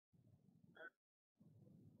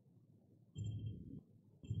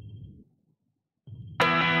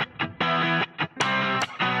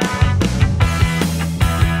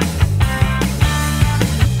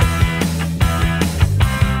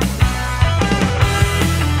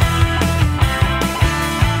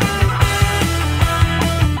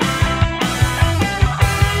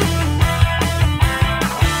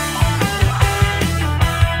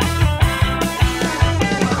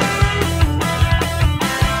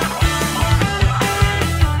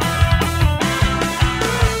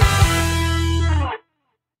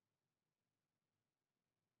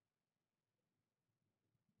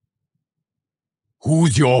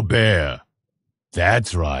Who's your bear?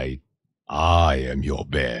 That's right. I am your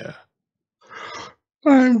bear.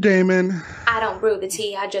 I'm Damon. I don't brew the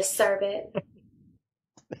tea, I just serve it.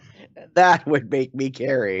 That would make me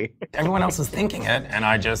Carrie. Everyone else is thinking it, and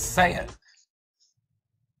I just say it.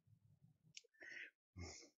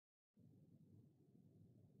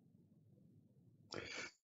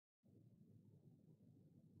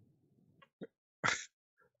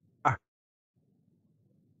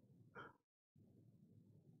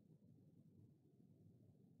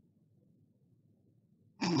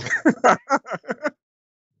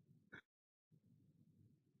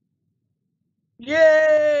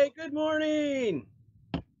 Yay! Good morning!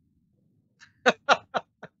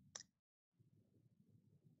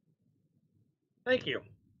 Thank you.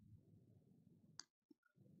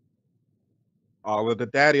 All of the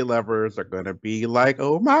daddy lovers are going to be like,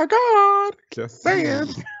 oh my God. Just saying.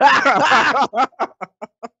 I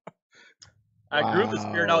grew the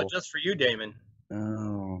spirit Wow. out just for you, Damon.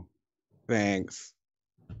 Oh. Thanks.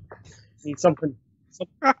 Need something.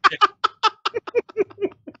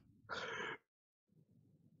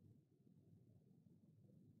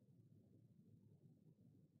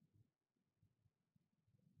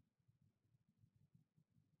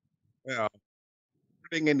 Yeah.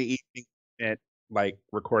 Recording in the evening at like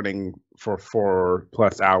recording for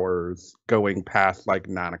 4+ hours, going past like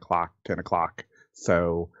 9 o'clock, 10 o'clock.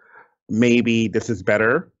 So maybe this is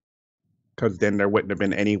better because then there wouldn't have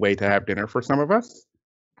been any way to have dinner for some of us.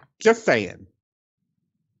 Just saying.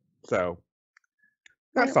 So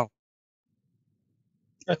that's all.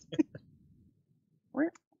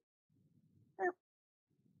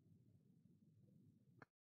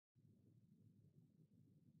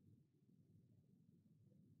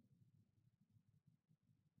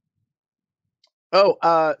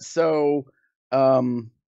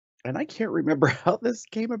 And I can't remember how this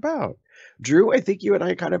came about. Drew, I think you and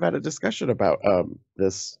I kind of had a discussion about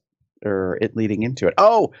this or it leading into it.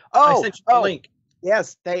 I sent you the link.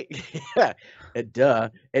 Yes, yeah, duh.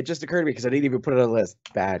 It just occurred to me because I didn't even put it on the list.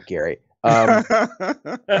 Bad, Gary.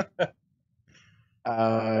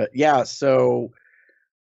 Yeah, so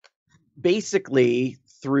basically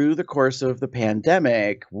through the course of the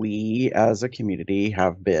pandemic, we as a community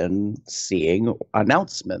have been seeing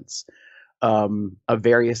announcements of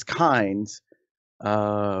various kinds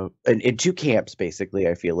in two camps, basically.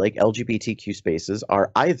 I feel like LGBTQ spaces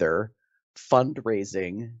are either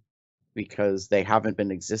fundraising because they haven't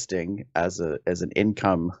been existing as an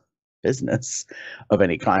income business of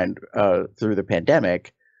any kind through the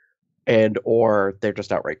pandemic, and or they're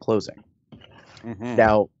just outright closing. Mhm.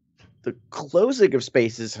 Now, the closing of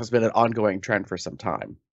spaces has been an ongoing trend for some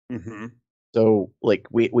time. Mhm. So, like,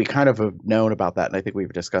 we kind of have known about that, and I think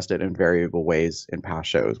we've discussed it in variable ways in past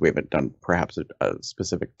shows. We haven't done perhaps a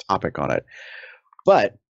specific topic on it,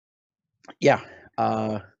 but yeah,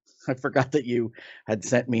 I forgot that you had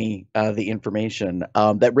sent me the information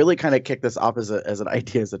that really kind of kicked this off as an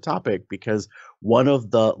idea, as a topic, because one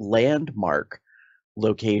of the landmark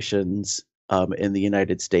locations in the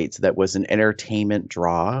United States that was an entertainment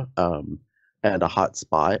draw and a hot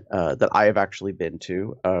spot that I have actually been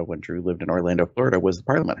to when Drew lived in Orlando, Florida, was the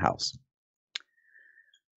Parliament House.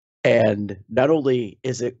 And not only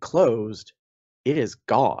is it closed, it is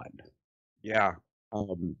gone. Yeah.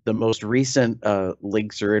 The most recent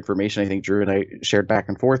links or information I think Drew and I shared back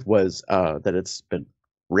and forth was that it's been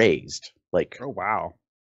razed. Like, Oh wow.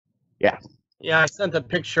 yeah. Yeah, I sent a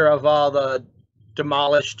picture of all the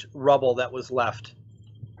demolished rubble that was left.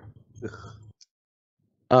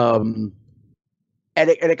 And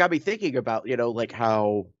it got me thinking about, like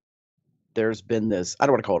how there's been this, I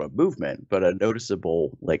don't want to call it a movement, but a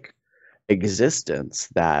noticeable like existence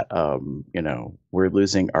that we're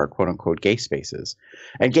losing our quote unquote gay spaces,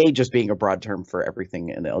 and gay just being a broad term for everything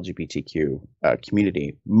in the LGBTQ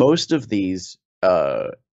community. Most of these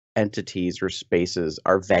entities or spaces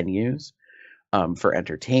are venues for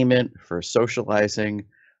entertainment, for socializing.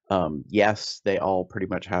 Yes, they all pretty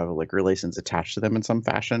much have a liquor license attached to them in some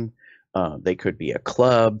fashion. They could be a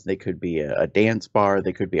club, they could be a dance bar,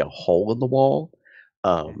 they could be a hole in the wall.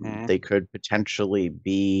 They could potentially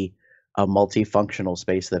be a multifunctional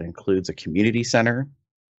space that includes a community center.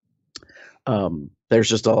 There's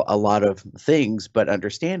just a lot of things, but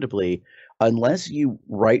understandably, unless you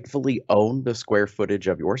rightfully own the square footage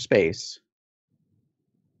of your space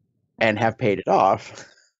and have paid it off,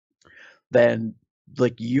 then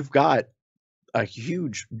like you've got a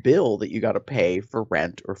huge bill that you got to pay for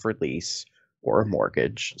rent or for lease or a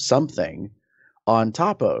mortgage, something on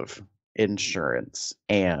top of insurance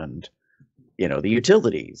and the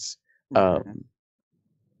utilities,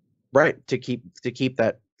 right, to keep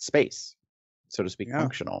that space. so to speak, Yeah.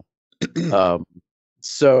 functional.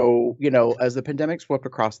 So, you know, as the pandemic swept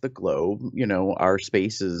across the globe, you know, our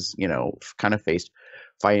spaces, you know, kind of faced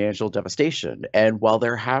financial devastation. And while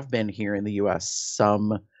there have been here in the US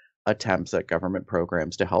some attempts at government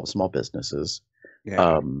programs to help small businesses,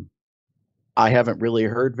 Yeah. I haven't really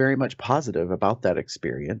heard very much positive about that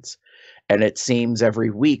experience. And it seems every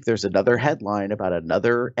week there's another headline about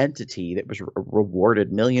another entity that was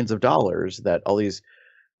rewarded millions of dollars, that all these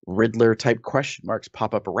Riddler type question marks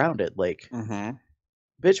pop up around it. Like, Mm-hmm.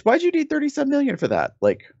 bitch, why'd you need 37 million for that?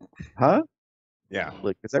 Like, huh? Yeah.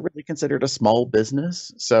 Like, is that really considered a small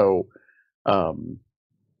business? So, and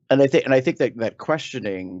I think that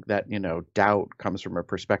questioning, that, you know, doubt comes from a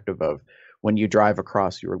perspective of when you drive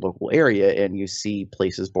across your local area and you see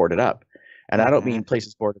places boarded up. And I don't mean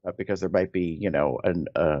places boarded up because there might be, you know, an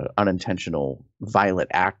unintentional violent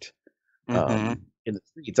act in the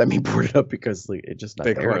streets. I mean boarded up because like, it's just not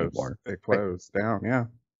They there closed. anymore. They closed down. Yeah.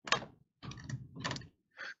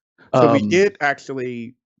 So we did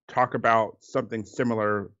actually talk about something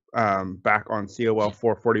similar back on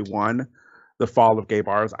COL441, the fall of gay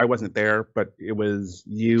bars. I wasn't there, but it was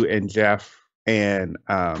you and Jeff and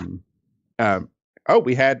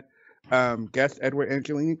we had guest Edward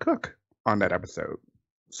Angeline Cook on that episode.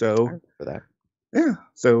 So For that. yeah,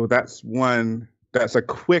 so that's one. That's a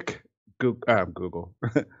quick Google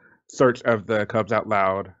search of the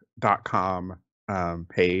CubsOutLoud.com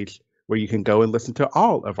page, where you can go and listen to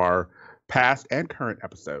all of our past and current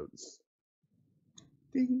episodes.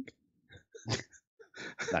 Ding.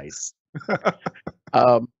 Nice.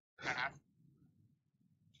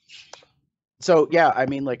 So yeah, I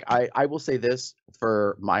mean, like I will say this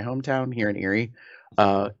for my hometown here in Erie.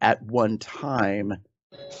 At one time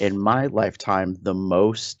in my lifetime, the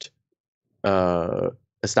most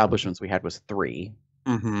establishments we had was 3.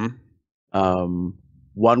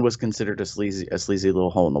 One was considered a sleazy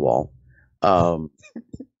little hole in the wall.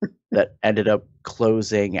 That ended up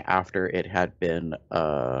closing after it had been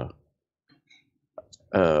I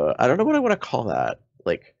don't know what I want to call that.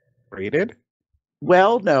 Like, Rated?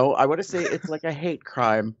 well, no, I want to say it's like a hate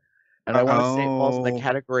crime, and I want to say it falls in the Oh.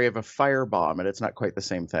 category of a firebomb, and it's not quite the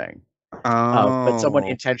same thing. But someone Oh,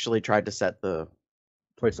 intentionally tried to set the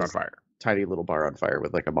place on fire. tiny little bar on fire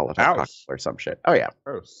with like a Molotov Ouch. cocktail or some shit. Oh yeah.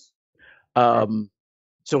 Gross.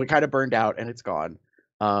 So it kind of burned out and it's gone.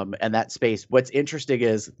 And that space, what's interesting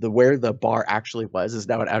is where the bar actually was is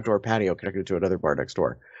now an outdoor patio connected to another bar next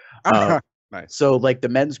door. Nice. So like the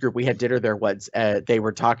men's group, we had dinner there once. They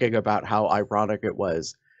were talking about how ironic it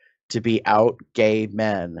was to be out gay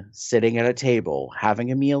men sitting at a table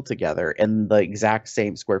having a meal together in the exact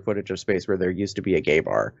same square footage of space where there used to be a gay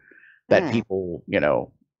bar that people, you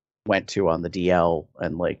know, went to on the DL,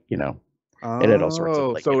 and like, you know, it had all sorts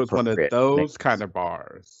of like, so it's one of inappropriate those names. kind of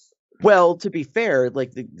bars. Well, to be fair,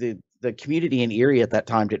 like the community in Erie at that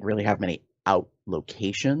time didn't really have many out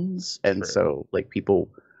locations, and True. so like people,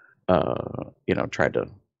 you know, tried to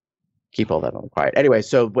keep all that on the quiet. Anyway,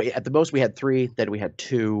 so at the most we had 3, then we had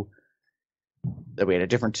 2, then we had a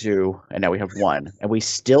different 2, and now we have 1, and we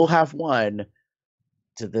still have 1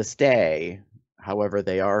 to this day. However,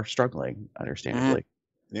 they are struggling, understandably.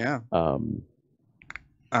 Yeah.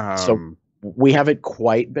 So we haven't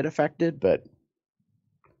quite been affected, but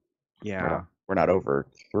yeah. we're not over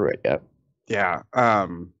through it yet. Yeah.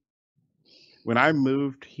 When I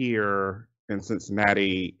moved here in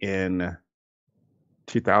Cincinnati in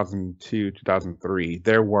 2002, 2003,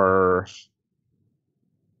 there were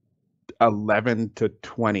 11 to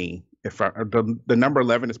 20. The number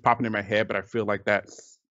 11 is popping in my head, but I feel like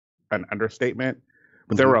that's an understatement.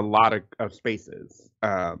 But there were a lot of spaces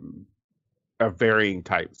of varying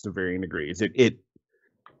types, of varying degrees. It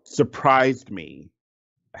surprised me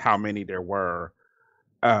how many there were.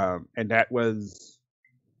 And that was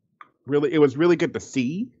really, it was really good to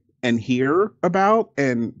see and hear about.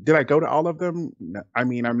 And did I go to all of them? No. I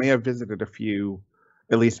mean, I may have visited a few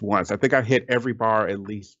at least once. I think I hit every bar at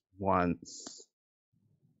least once,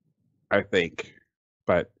 I think,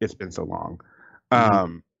 but it's been so long.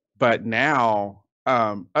 But now,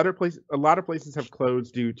 a lot of places have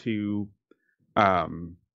closed due to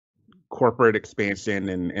corporate expansion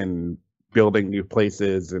and building new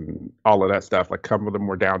places and all of that stuff. Like some of them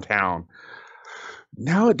were downtown.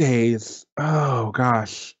 Nowadays, oh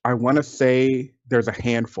gosh, I want to say there's a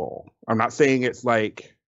handful. I'm not saying it's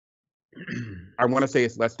like, I want to say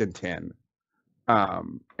it's less than 10.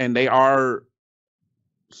 And they are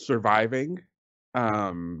surviving.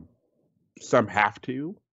 Some have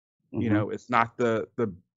to. You know, it's not the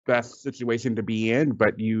best situation to be in,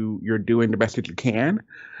 but you're doing the best that you can.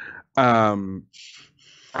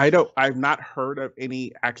 I've not heard of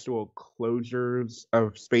any actual closures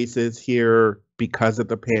of spaces here because of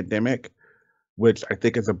the pandemic, which I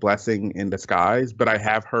think is a blessing in disguise. But I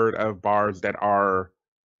have heard of bars that are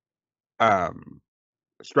um,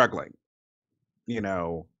 struggling. You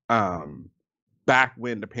know, back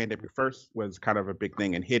when the pandemic first was kind of a big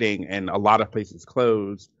thing and hitting, and a lot of places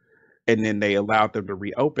closed, and then they allowed them to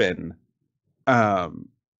reopen. Um,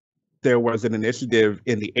 there was an initiative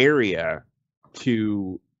in the area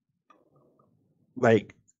to,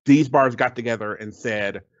 like, these bars got together and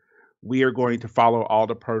said, we are going to follow all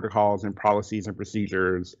the protocols and policies and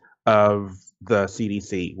procedures of the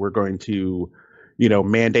CDC. We're going to,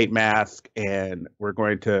 mandate masks, and we're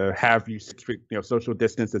going to have you, social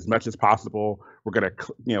distance as much as possible. We're going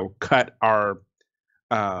to, cut our,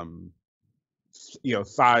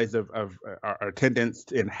 size of our attendance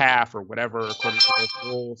in half or whatever according to those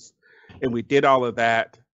rules. And we did all of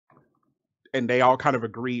that, and they all kind of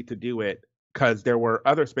agreed to do it because there were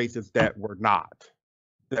other spaces that were not,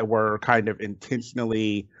 that were kind of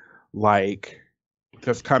intentionally like,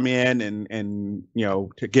 just come in and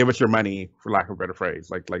to give us your money, for lack of a better phrase,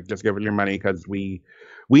 like just give us your money because we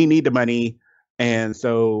need the money, and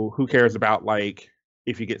so who cares about, like,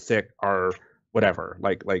 if you get sick or whatever,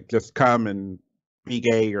 like just come and be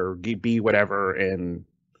gay or be whatever. And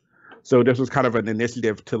so this was kind of an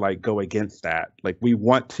initiative to, like, go against that. Like, we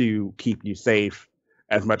want to keep you safe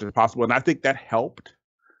as much as possible, and I think that helped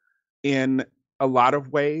in a lot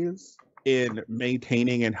of ways in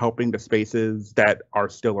maintaining and helping the spaces that are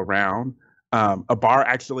still around. A bar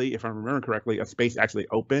actually, if I remember correctly, a space actually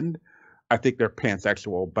opened. I think they're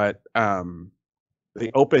pansexual, but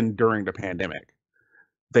they opened during the pandemic.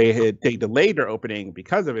 They delayed their opening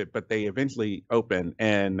because of it, but they eventually opened.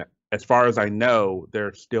 And as far as I know,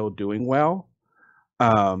 they're still doing well.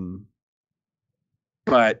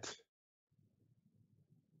 But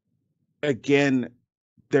again,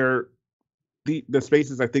 they're the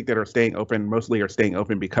spaces I think that are staying open mostly are staying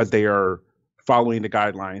open because they are following the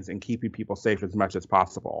guidelines and keeping people safe as much as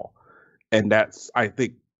possible. And that's, I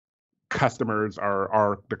think, customers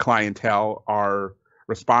are the clientele are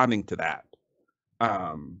responding to that.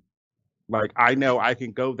 Like, I know I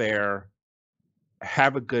can go there,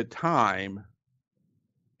 have a good time,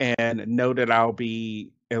 and know that I'll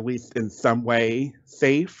be at least in some way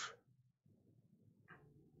safe,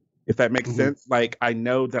 if that makes sense. Like, I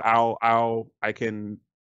know that I can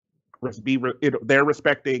they're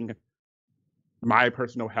respecting my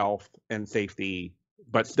personal health and safety,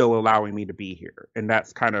 but still allowing me to be here, and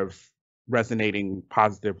that's kind of resonating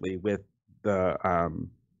positively with the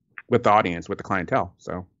audience, with the clientele.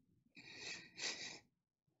 So,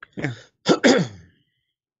 yeah.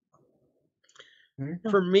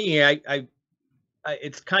 For me, I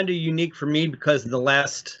it's kind of unique for me because in the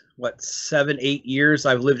last 7-8 years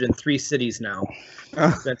I've lived in 3 cities now.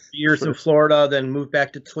 Spent years in Florida, then moved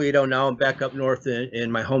back to Toledo. Now I'm back up north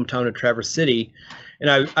in my hometown of Traverse City,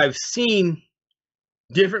 and I've seen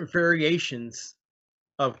different variations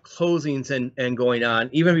of closings and going on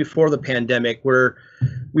even before the pandemic, where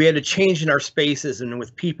we had a change in our spaces and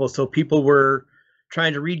with people. So people were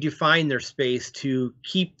trying to redefine their space to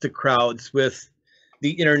keep the crowds with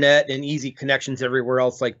the internet and easy connections everywhere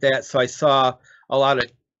else like that. So I saw a lot of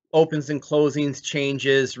opens and closings,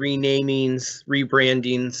 changes, renamings,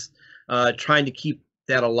 rebrandings, trying to keep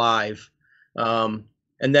that alive. And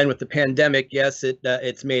then with the pandemic, yes,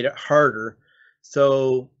 it's made it harder.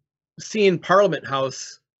 So seeing Parliament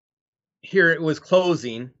House here, it was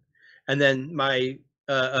closing, and then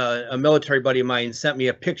a military buddy of mine sent me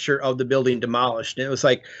a picture of the building demolished, and it was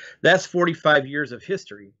like, that's 45 years of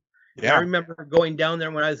history. Yeah. I remember going down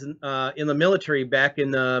there when I was in the military back in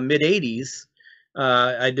the mid 80s.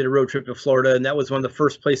 I did a road trip to Florida, and that was one of the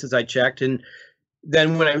first places I checked. And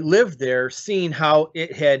then when I lived there, seeing how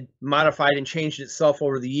it had modified and changed itself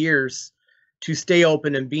over the years to stay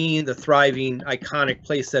open and being the thriving, iconic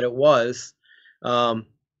place that it was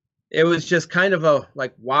just kind of a,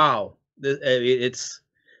 like, wow. It's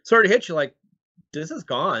sort of hit you like, this is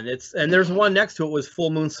gone. And there's one next to it was Full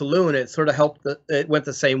Moon Saloon. It sort of helped. It went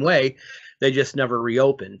the same way. They just never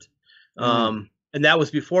reopened. And that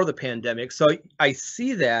was before the pandemic. So I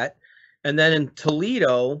see that. And then in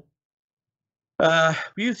Toledo,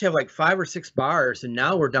 we used to have like 5 or 6 bars, and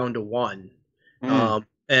now we're down to 1.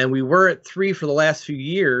 And we were at 3 for the last few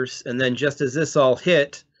years. And then just as this all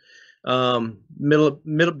hit, middle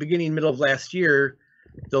of last year,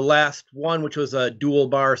 the last one, which was a dual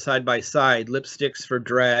bar side by side, Lipsticks for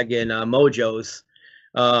Drag and Mojo's,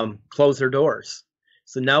 closed their doors.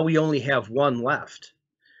 So now we only have 1 left.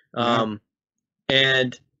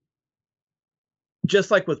 And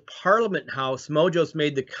just like with Parliament House, Mojo's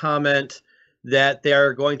made the comment that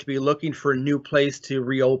they're going to be looking for a new place to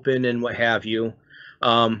reopen and what have you,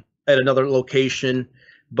 at another location.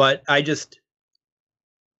 But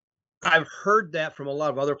I've heard that from a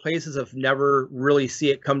lot of other places. I've never really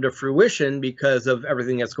see it come to fruition because of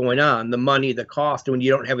everything that's going on, the money, the cost. And when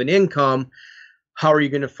you don't have an income, how are you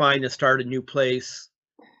going to find and start a new place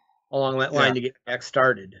along that line to get back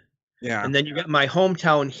started? Yeah. And then you got my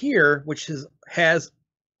hometown here, which has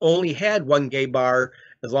only had one gay bar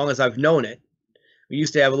as long as I've known it. We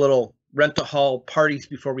used to have a little rent-a-hall parties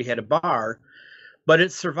before we had a bar, but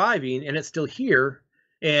it's surviving and it's still here.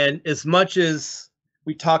 And as much as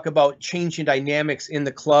we talk about changing dynamics in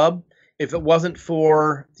the club, if it wasn't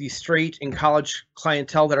for the straight and college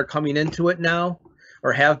clientele that are coming into it now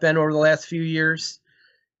or have been over the last few years,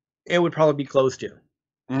 it would probably be closed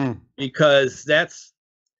to. Because that's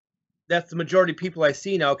the majority of people I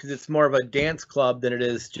see now, because it's more of a dance club than it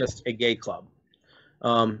is just a gay club.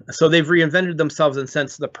 So they've reinvented themselves in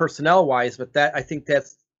sense of the personnel wise, but I think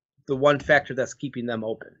that's the one factor that's keeping them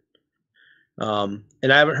open.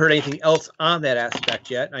 And I haven't heard anything else on that aspect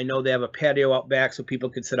yet. I know they have a patio out back so people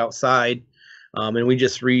can sit outside. And we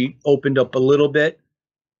just reopened up a little bit.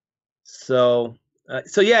 So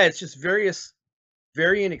yeah, it's just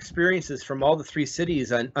varying experiences from all the three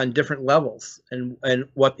cities on different levels and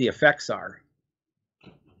what the effects are.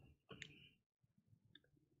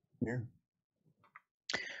 Yeah.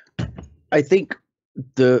 I think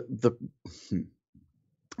I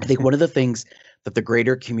think one of the things that the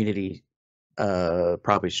greater community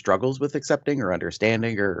probably struggles with accepting or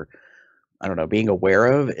understanding, or I don't know, being aware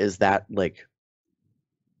of, is that like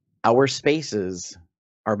our spaces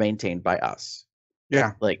are maintained by us.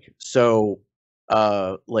 Yeah. Like, so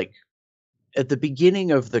like at the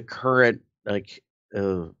beginning of the current like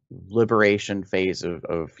liberation phase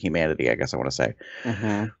of humanity, I guess I want to say,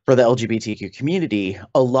 for the LGBTQ community,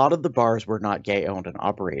 a lot of the bars were not gay owned and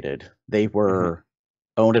operated. They were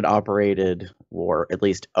owned and operated, or at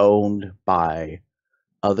least owned by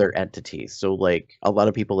other entities. So like a lot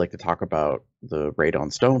of people like to talk about the raid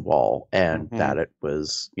on Stonewall and that it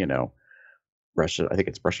was, you know, Russia, I think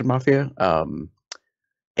it's Russian mafia.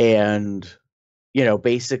 And, you know,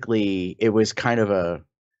 basically it was kind of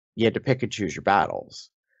you had to pick and choose your battles,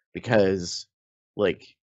 because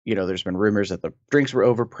like, you know, there's been rumors that the drinks were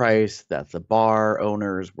overpriced, that the bar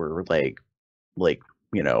owners were like,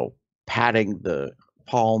 you know, patting the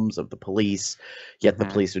palms of the police, yet the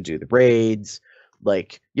police would do the raids.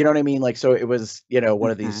 Like, you know what I mean? Like, so it was, you know,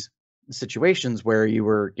 one of these situations where you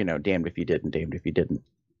were, you know, damned if you did and damned if you didn't.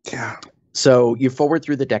 Yeah. So you forward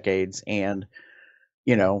through the decades and,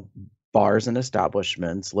 you know, bars and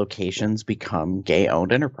establishments, locations become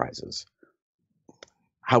gay-owned enterprises.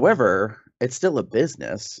 However, it's still a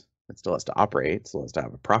business. It still has to operate. It still has to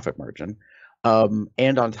have a profit margin.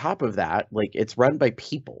 And on top of that, like, it's run by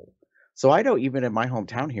people. So I know even in my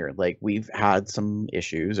hometown here, like, we've had some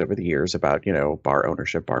issues over the years about, you know, bar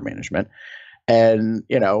ownership, bar management. And,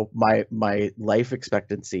 you know, my life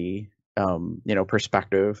expectancy, you know,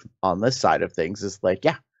 perspective on this side of things is like,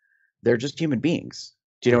 yeah, they're just human beings.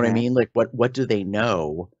 Do you know what I mean? Like, what do they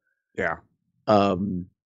know? Yeah.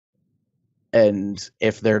 And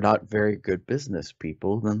if they're not very good business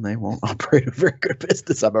people, then they won't operate a very good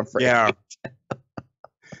business, I'm afraid. Yeah.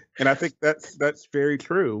 And I think that's very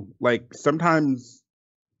true. Like, sometimes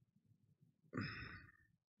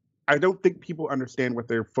I don't think people understand what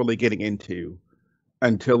they're fully getting into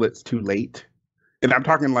until it's too late. And I'm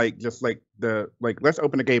talking like just like let's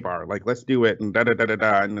open a gay bar, like let's do it, and da da da da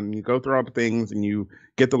da, and then you go through all the things and you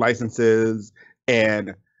get the licenses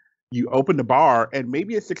and you open the bar, and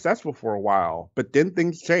maybe it's successful for a while, but then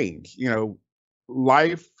things change. You know,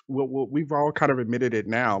 life. We've all kind of admitted it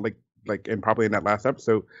now, like, and probably in that last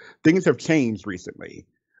episode, things have changed recently.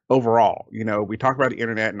 Overall, you know, we talk about the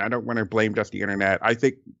internet, and I don't want to blame just the internet. I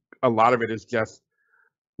think a lot of it is just,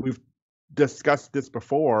 we've discussed this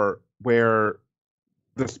before, where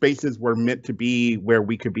the spaces were meant to be where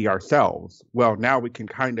we could be ourselves. Well, now we can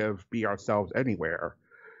kind of be ourselves anywhere,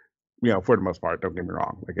 you know, for the most part. Don't get me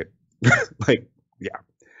wrong. Yeah.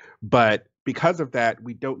 But because of that,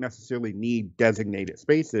 we don't necessarily need designated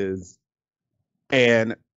spaces.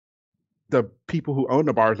 And the people who own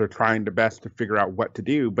the bars are trying their best to figure out what to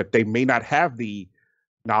do, but they may not have the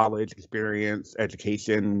knowledge, experience,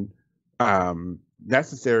 education,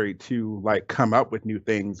 necessary to like come up with new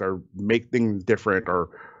things or make things different, or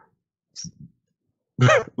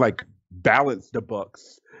like balance the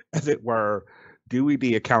books, as it were, do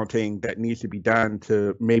the accounting that needs to be done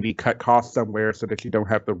to maybe cut costs somewhere so that you don't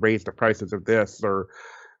have to raise the prices of this, or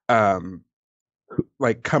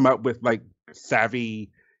like come up with like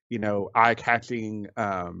savvy, eye-catching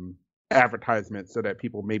advertisements so that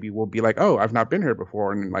people maybe will be like, oh, I've not been here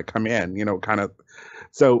before, and like come in, kind of.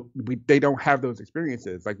 So they don't have those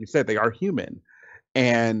experiences. Like you said, they are human,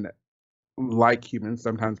 and like humans,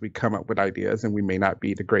 sometimes we come up with ideas and we may not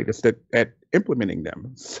be the greatest at implementing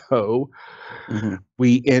them. So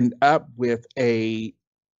we end up with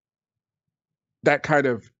that kind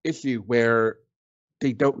of issue where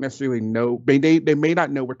they don't necessarily know, they may not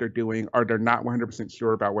know what they're doing, or they're not 100%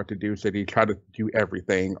 sure about what to do. So they try to do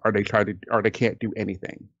everything, or they can't do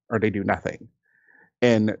anything, or they do nothing.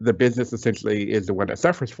 And the business essentially is the one that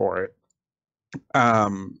suffers for it.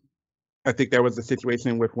 I think there was a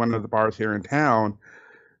situation with one of the bars here in town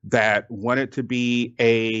that wanted to be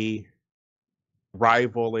a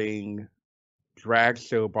rivaling drag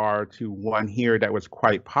show bar to one here that was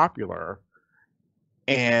quite popular.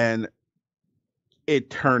 And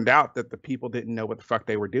it turned out that the people didn't know what the fuck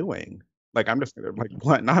they were doing. Like, I'm just like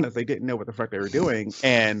blunt and honest, they didn't know what the fuck they were doing.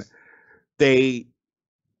 And they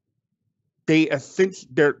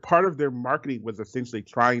essentially, part of their marketing was essentially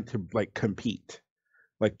trying to like compete.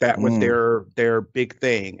 Like that was their big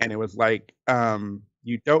thing. And it was like,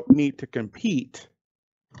 you don't need to compete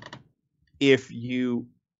if you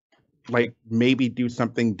like maybe do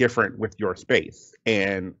something different with your space.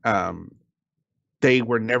 And they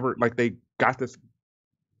were never like, they got this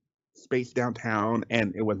space downtown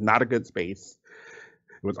and it was not a good space.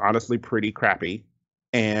 It was honestly pretty crappy.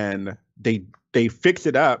 And they fixed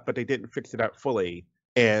it up, but they didn't fix it up fully.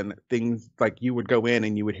 And things like, you would go in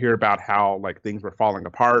and you would hear about how like things were falling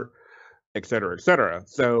apart, et cetera, et cetera.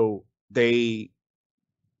 So they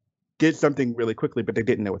did something really quickly, but they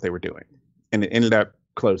didn't know what they were doing. And it ended up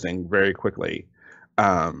closing very quickly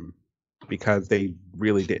because they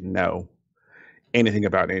really didn't know anything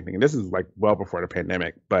about anything. And this is like well before the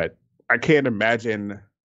pandemic, but I can't imagine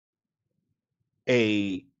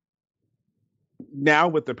now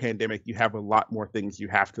with the pandemic, you have a lot more things you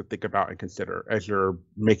have to think about and consider as you're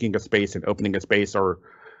making a space and opening a space, or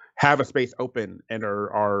have a space open and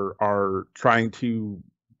are trying to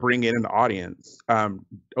bring in an audience.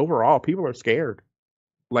 Overall, people are scared.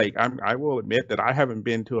 Like I will admit that I haven't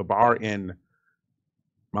been to a bar in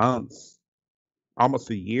months, almost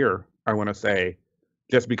a year, I want to say,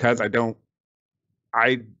 just because I'm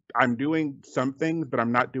doing some things, but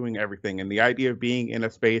I'm not doing everything. And the idea of being in a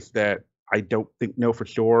space that I don't know for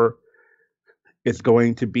sure is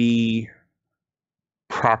going to be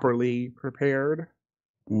properly prepared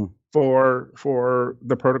for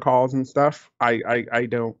the protocols and stuff. I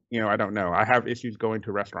don't know. I have issues going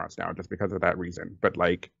to restaurants now just because of that reason. But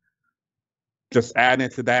like, just add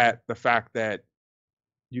into that the fact that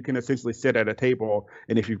you can essentially sit at a table,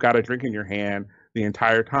 and if you've got a drink in your hand the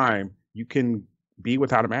entire time, you can be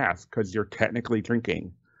without a mask because you're technically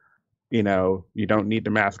drinking. You don't need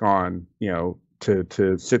the mask on,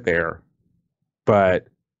 to sit there. But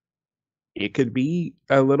it could be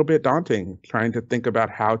a little bit daunting trying to think about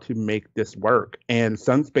how to make this work. And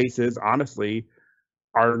some spaces, honestly,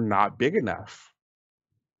 are not big enough,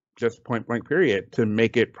 just point blank period, to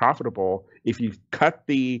make it profitable. If you cut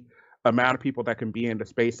the amount of people that can be in the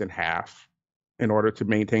space in half in order to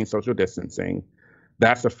maintain social distancing,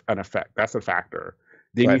 that's an effect. That's a factor.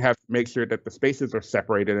 Then you have to make sure that the spaces are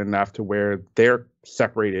separated enough to where they're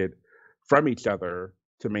separated from each other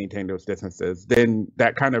to maintain those distances. Then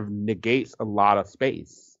that kind of negates a lot of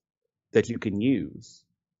space that you can use,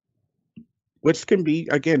 which can be,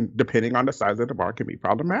 again, depending on the size of the bar, can be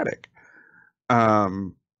problematic.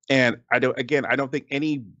 And I don't think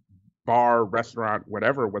any bar, restaurant,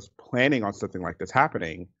 whatever, was planning on something like this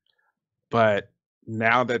happening. But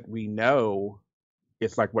now that we know,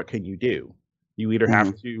 it's like, what can you do? You either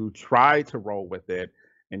have to try to roll with it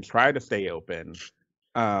and try to stay open,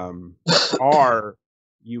 or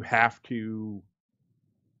you have to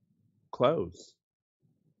close.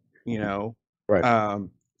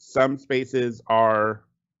 Some spaces are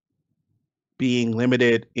being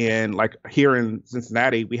limited in, like here in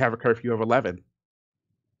Cincinnati, we have a curfew of 11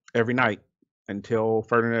 every night until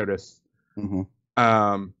further notice.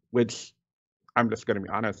 Which, I'm just going to be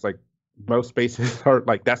honest, like most spaces are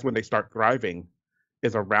like, that's when they start thriving,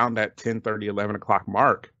 is around that 10:30, 11 o'clock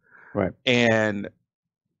mark. Right. And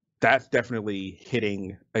that's definitely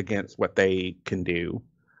hitting against what they can do.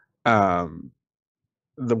 One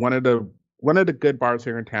of the good bars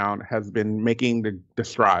here in town has been making the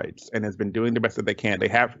strides and has been doing the best that they can. They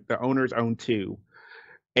have, the owners own two,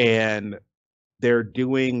 and they're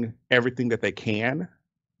doing everything that they can.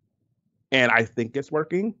 And I think it's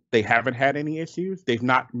working. They haven't had any issues. They've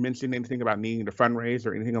not mentioned anything about needing to fundraise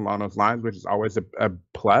or anything along those lines, which is always a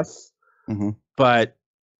plus. But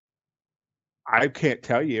I can't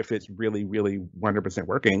tell you if it's really, really 100%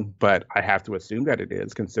 working, but I have to assume that it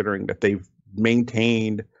is, considering that they've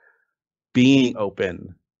maintained being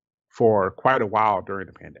open for quite a while during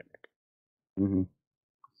the pandemic. Mm-hmm.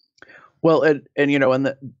 Well, and you know,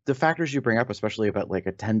 and the factors you bring up, especially about like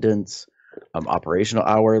attendance, operational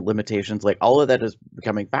hour limitations, like all of that is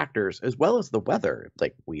becoming factors, as well as the weather.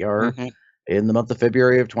 Like we are in the month of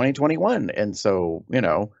February of 2021, and so you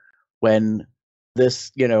know, when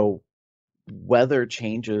this weather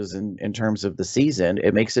changes in terms of the season,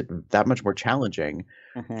 it makes it that much more challenging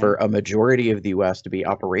for a majority of the U.S. to be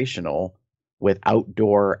operational with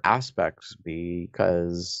outdoor aspects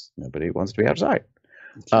because nobody wants to be outside.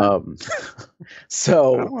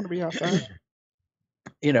 So I don't want to be outside.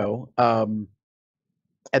 And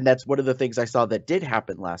that's one of the things I saw that did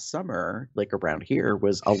happen last summer, like around here,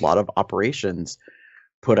 was a lot of operations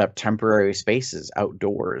put up temporary spaces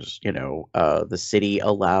outdoors. The city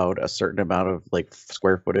allowed a certain amount of like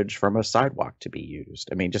square footage from a sidewalk to be used.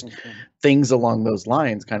 I mean, just things along those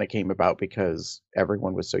lines kind of came about because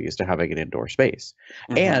everyone was so used to having an indoor space.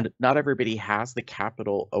 And not everybody has the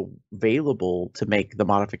capital available to make the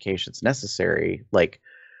modifications necessary. Like,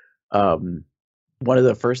 one of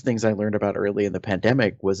the first things I learned about early in the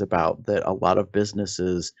pandemic was about that a lot of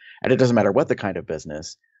businesses, and it doesn't matter what the kind of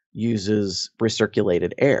business, uses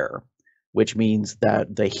recirculated air, which means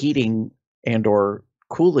that the heating and or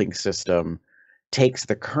cooling system takes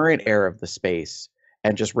the current air of the space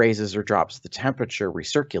and just raises or drops the temperature,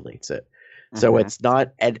 recirculates it. So it's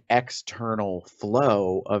not an external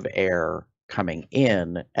flow of air coming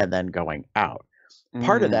in and then going out.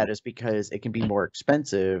 Part of that is because it can be more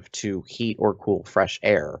expensive to heat or cool fresh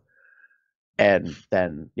air and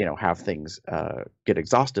then, have things get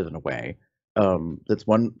exhausted in a way. That's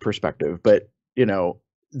one perspective. But,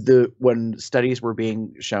 when studies were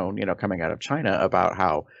being shown, coming out of China about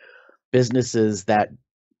how businesses that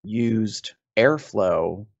used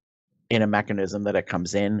airflow in a mechanism that it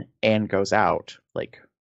comes in and goes out, like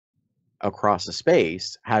across a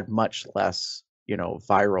space, had much less,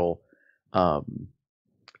 viral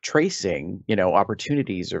tracing,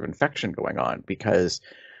 opportunities of infection going on because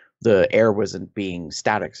the air wasn't being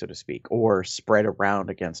static, so to speak, or spread around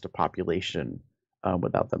against a population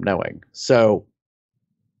without them knowing. So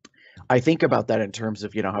I think about that in terms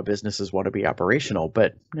of, how businesses want to be operational,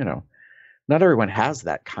 but, not everyone has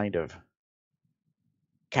that kind of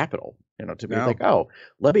capital, to be like, oh,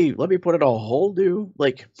 let me put in a whole new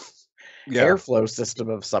airflow system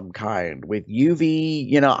of some kind with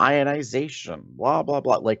UV, ionization, blah, blah,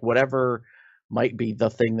 blah, like whatever might be the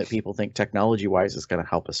thing that people think technology wise is going to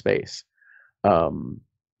help a space. I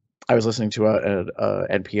was listening to a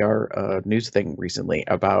NPR news thing recently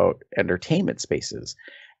about entertainment spaces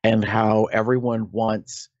and how everyone, quote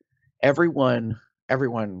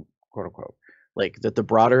unquote, like that the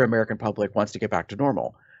broader American public wants to get back to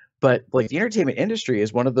normal. But like the entertainment industry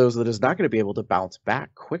is one of those that is not going to be able to bounce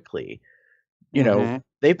back quickly.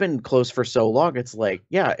 They've been closed for so long. It's like,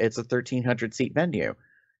 yeah, it's a 1,300 seat venue.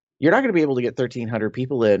 You're not going to be able to get 1,300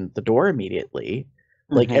 people in the door immediately.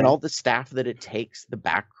 Like, and all the staff that it takes, the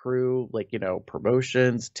back crew, like,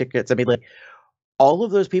 promotions, tickets. I mean, like, all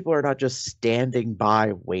of those people are not just standing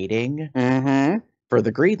by waiting for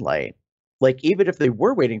the green light. Like, even if they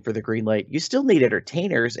were waiting for the green light, you still need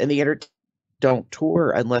entertainers, and the don't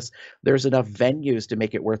tour unless there's enough venues to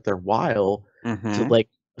make it worth their while to like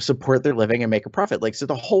support their living and make a profit. Like, so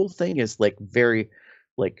the whole thing is like very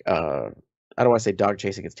like I don't want to say dog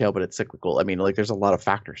chasing its tail, but it's cyclical. I mean, like there's a lot of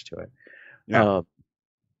factors to it.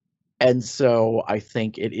 And so I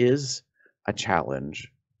think it is a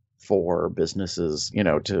challenge for businesses,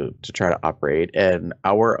 to try to operate, and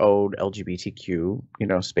our own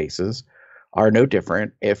LGBTQ, spaces are no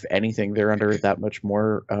different. If anything, they're under that much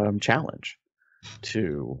more challenge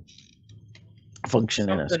to function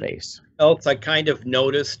in a space. Else I kind of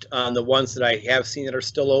noticed on the ones that I have seen that are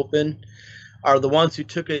still open are the ones who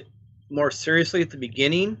took it more seriously at the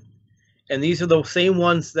beginning. And these are the same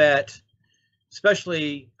ones that,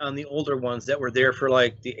 especially on the older ones that were there for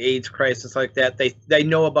like the AIDS crisis like that, they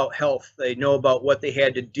know about health. They know about what they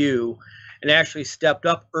had to do and actually stepped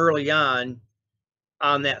up early on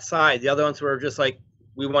that side. The other ones were just like,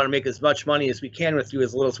 we want to make as much money as we can with you,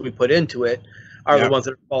 as little as we put into it, are the ones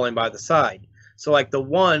that are falling by the side. So like the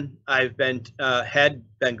one I've been had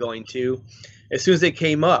been going to, as soon as they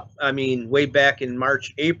came up, I mean, way back in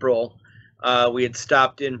March, April, we had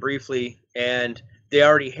stopped in briefly, and they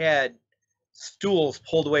already had stools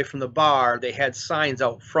pulled away from the bar. They had signs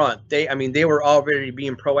out front. They were already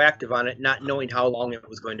being proactive on it, not knowing how long it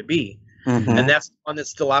was going to be. And that's the one that's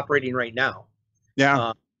still operating right now.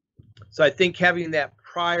 Yeah. So I think having that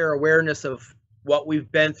prior awareness of what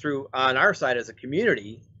we've been through on our side as a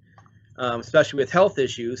community, especially with health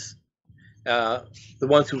issues. The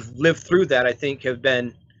ones who've lived through that, I think, have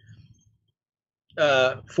been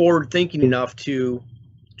forward thinking enough to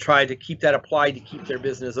try to keep that applied to keep their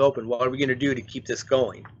business open. What are we going to do to keep this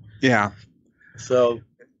going? Yeah, So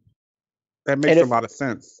that makes a lot of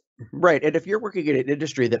sense. Right. And if you're working in an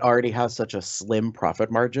industry that already has such a slim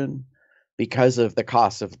profit margin because of the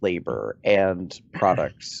cost of labor and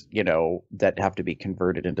products, you know, that have to be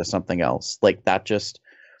converted into something else, like that just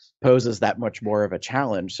poses that much more of a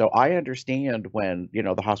challenge. So I understand when, you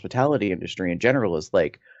know, the hospitality industry in general is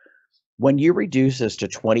like, when you reduce this to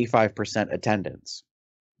 25% attendance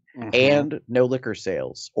and no liquor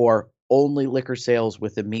sales or only liquor sales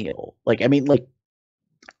with a meal, like, I mean, like,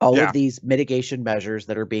 all of these mitigation measures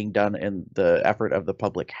that are being done in the effort of the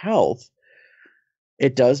public health,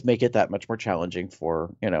 it does make it that much more challenging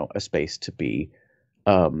for, you know, a space to be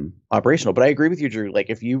operational. But I agree with you, Drew.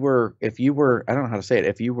 Like if you were, I don't know how to say it,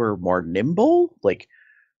 if you were more nimble, like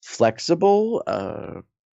flexible,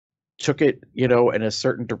 took it, you know, in a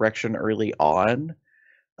certain direction early on,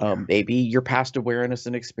 maybe your past awareness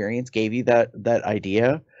and experience gave you that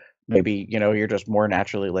idea. Maybe, you know, you're just more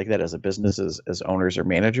naturally like that as a business, as owners or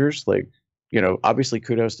managers. Like, you know, obviously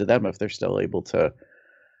kudos to them if they're still able to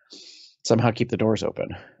somehow keep the doors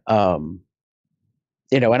open.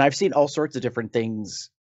 You know, and I've seen all sorts of different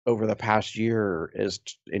things over the past year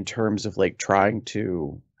in terms of like trying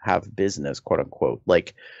to have business, quote unquote.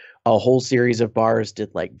 Like a whole series of bars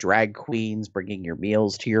did like drag queens bringing your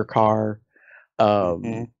meals to your car,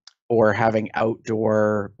 or having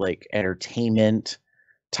outdoor like entertainment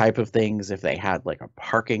type of things if they had like a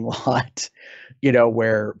parking lot, you know,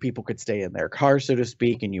 where people could stay in their car, so to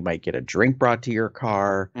speak, and you might get a drink brought to your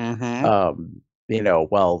car, you know,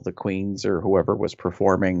 while the queens or whoever was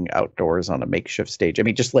performing outdoors on a makeshift stage. I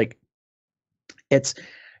mean, just like it's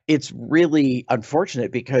really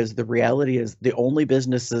unfortunate because the reality is the only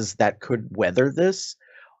businesses that could weather this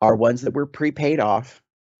are ones that were prepaid off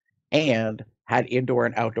and had indoor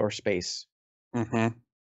and outdoor space.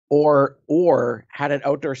 Or had an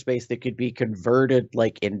outdoor space that could be converted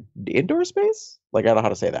like in indoor space. Like I don't know how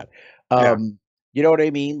to say that. You know what I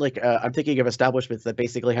mean? Like I'm thinking of establishments that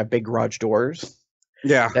basically have big garage doors.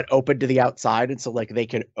 That open to the outside, and so like they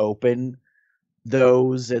could open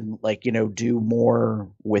those and like, you know, do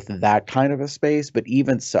more with that kind of a space. But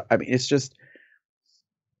even so, I mean, it's just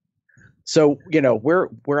so, you know, we're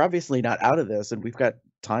obviously not out of this, and we've got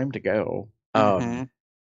time to go.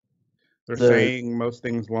 They're saying most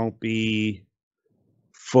things won't be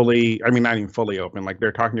fully, I mean, not even fully open. Like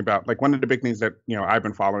they're talking about, like one of the big things that, you know, I've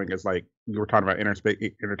been following is like, we were talking about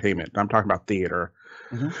entertainment. I'm talking about theater.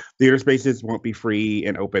 Theater spaces won't be free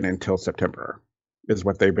and open until September is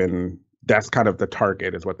what that's kind of the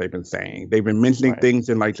target is what they've been saying. They've been mentioning things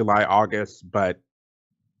in like July, August, but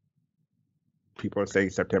people are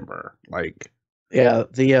saying September. Like, yeah,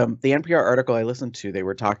 the NPR article I listened to, they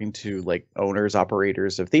were talking to like owners,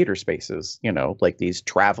 operators of theater spaces, you know, like these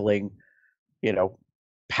traveling, you know,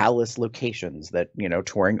 palace locations that, you know,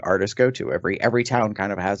 touring artists go to. Every town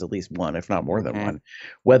kind of has at least one, if not more than one,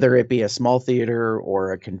 whether it be a small theater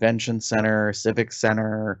or a convention center, civic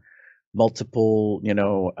center, multiple, you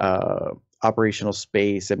know, operational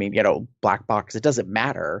space. I mean, you know, black box, it doesn't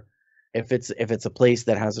matter. If it's a place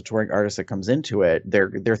that has a touring artist that comes into it,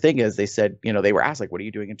 their thing is, they said, you know, they were asked like, what are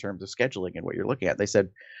you doing in terms of scheduling and what you're looking at? They said,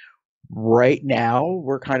 right now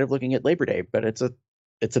we're kind of looking at Labor Day, but it's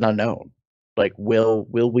an unknown. Like, will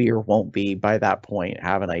we or won't we by that point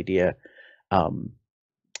have an idea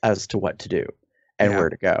as to what to do and where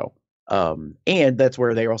to go? And that's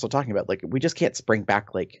where they were also talking about, like, we just can't spring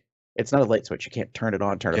back. Like, it's not a light switch. You can't turn it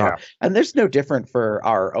on, turn it off. And there's no different for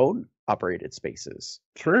our own operated spaces.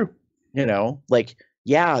 True. You know, like,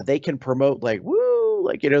 yeah, they can promote like, woo,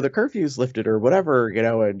 like, you know, the curfew's lifted or whatever, you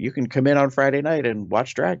know, and you can come in on Friday night and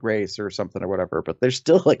watch Drag Race or something or whatever. But there's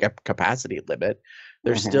still like a capacity limit.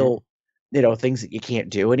 There's still, you know, things that you can't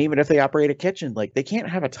do. And even if they operate a kitchen, like they can't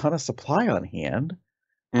have a ton of supply on hand.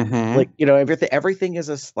 Like, you know, everything is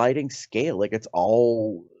a sliding scale. Like it's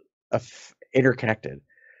all interconnected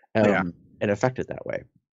and affected that way.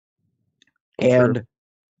 And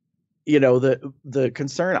you know, the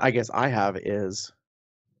concern I guess I have is,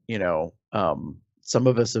 you know, some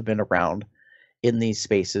of us have been around in these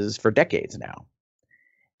spaces for decades now.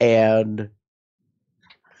 And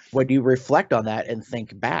when you reflect on that and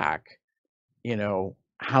think back, you know,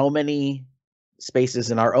 how many spaces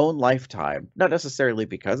in our own lifetime, not necessarily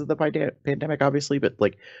because of the pandemic, obviously, but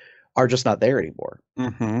like are just not there anymore.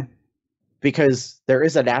 Because there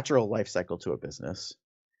is a natural life cycle to a business,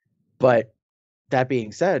 but that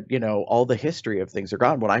being said, all the history of things are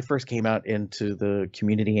gone. When I first came out into the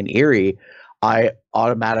community in Erie, I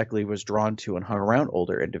automatically was drawn to and hung around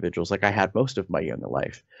older individuals, like I had most of my younger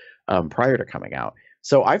life prior to coming out.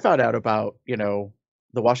 So I found out about,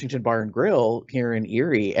 the Washington Bar and Grill here in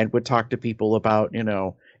Erie and would talk to people about,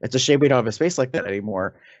 it's a shame we don't have a space like that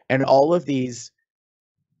anymore. And all of these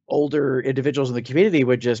older individuals in the community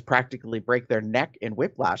would just practically break their neck in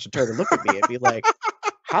whiplash and turn and look at me and be like,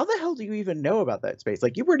 how the hell do you even know about that space?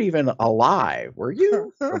 Like, you weren't even alive, were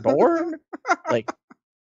you? Or born?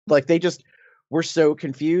 Like they just were so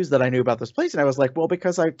confused that I knew about this place. And I was like, well,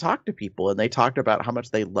 because I talked to people and they talked about how much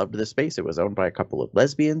they loved this space. It was owned by a couple of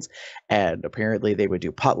lesbians, and apparently they would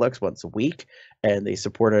do potlucks once a week, and they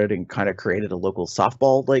supported and kind of created a local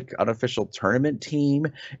softball, like, unofficial tournament team.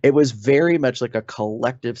 It was very much like a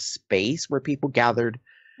collective space where people gathered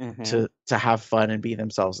to have fun and be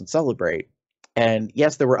themselves and celebrate. And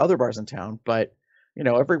yes, there were other bars in town, but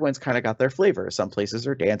everyone's kind of got their flavor. Some places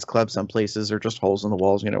are dance clubs, some places are just holes in the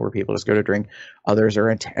walls, where people just go to drink. Others are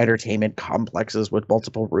entertainment complexes with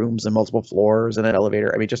multiple rooms and multiple floors and an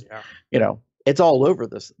elevator. I mean, just it's all over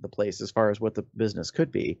the place as far as what the business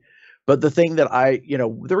could be. But the thing that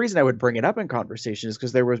the reason I would bring it up in conversation is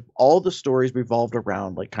because there was all the stories revolved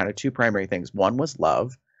around like kind of two primary things. One was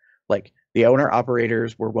love, like the owner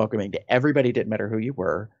operators were welcoming to everybody, didn't matter who you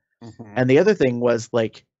were. And the other thing was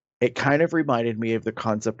like, it kind of reminded me of the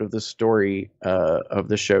concept of the story of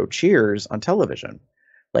the show Cheers on television.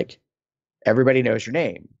 Like, everybody knows your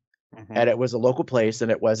name. And it was a local place,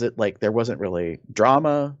 and it wasn't like, there wasn't really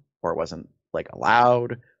drama, or it wasn't like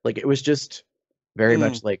allowed. Like, it was just very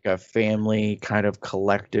much like a family kind of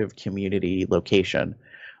collective community location.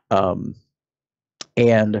 And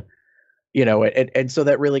and so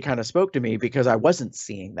that really kind of spoke to me because I wasn't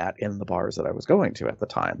seeing that in the bars that I was going to at the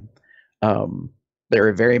time. They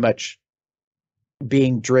were very much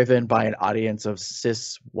being driven by an audience of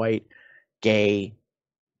cis, white, gay,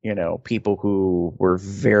 people who were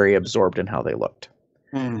very absorbed in how they looked.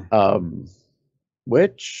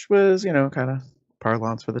 Which was, kind of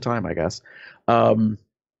parlance for the time, I guess. And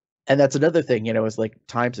that's another thing, is like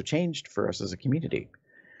times have changed for us as a community.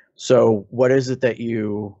 So what is it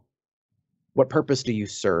what purpose do you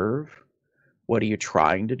serve? What are you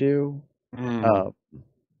trying to do?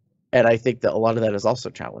 And I think that a lot of that is also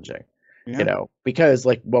challenging, because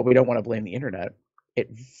we don't want to blame the internet. It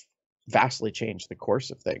vastly changed the course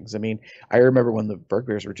of things. I mean, I remember when the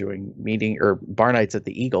burglars were doing bar nights at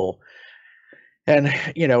the Eagle, and,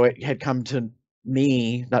 it had come to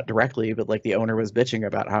me, not directly, but like the owner was bitching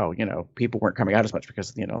about how, people weren't coming out as much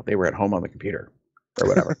because, they were at home on the computer or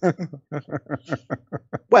whatever.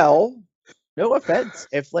 Well, no offense.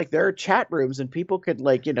 If like there are chat rooms and people could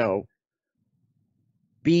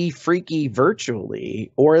be freaky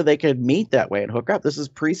virtually, or they could meet that way and hook up. This is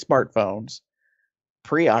pre-smartphones,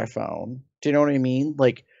 pre-iPhone. Do you know what I mean?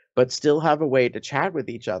 Like, but still have a way to chat with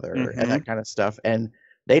each other and that kind of stuff. And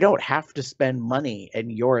they don't have to spend money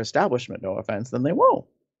in your establishment, no offense, then they won't.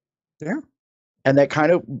 Yeah. And that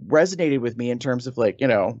kind of resonated with me in terms of like,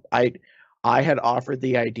 I had offered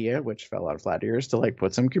the idea, which fell out of flat ears, to like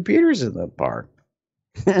put some computers in the bar.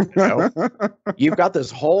 You've got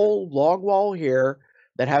this whole long wall here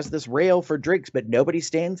that has this rail for drinks, but nobody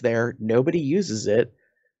stands there. Nobody uses it.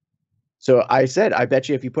 So I said, I bet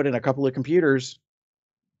you if you put in a couple of computers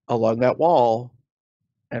along that wall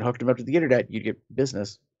and hooked them up to the internet, you'd get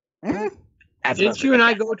business. Didn't you and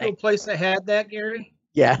I go to a place that had that, Gary?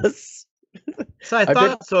 Yes. So I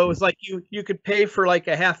thought so. It was like you could pay for like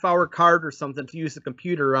a half-hour card or something to use the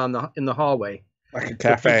computer in the hallway. Like a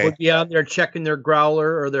cafe. People would be out there checking their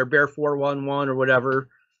growler or their Bear 411 or whatever.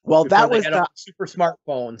 Well, that was the super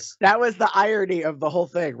smartphones. That was the irony of the whole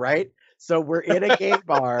thing, right? So we're in a gay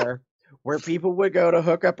bar where people would go to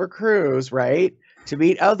hook up or cruise, right, to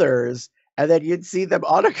meet others, and then you'd see them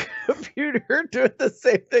on a computer doing the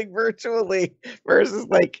same thing virtually versus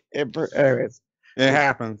like. Anyways, it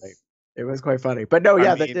happens. It was quite funny, but no,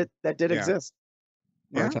 yeah, that did exist.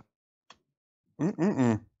 Yeah.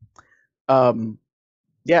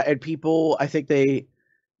 Yeah, and people, I think they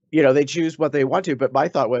choose what they want to, but my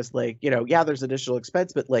thought was like, yeah, there's additional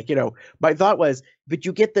expense, but like, my thought was, but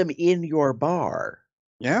you get them in your bar.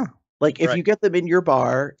 Yeah. Like if you get them in your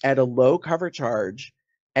bar at a low cover charge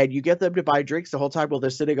and you get them to buy drinks the whole time while they're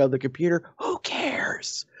sitting on the computer, who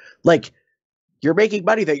cares? Like, you're making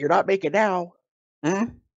money that you're not making now.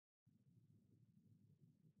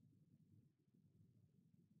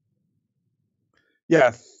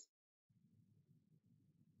 Yes.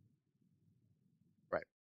 Right.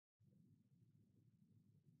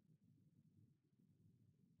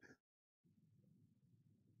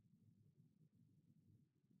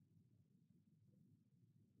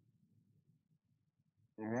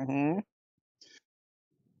 Mm-hmm.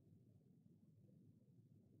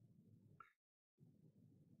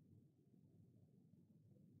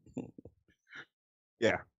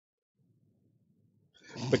 Yeah,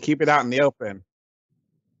 but keep it out in the open.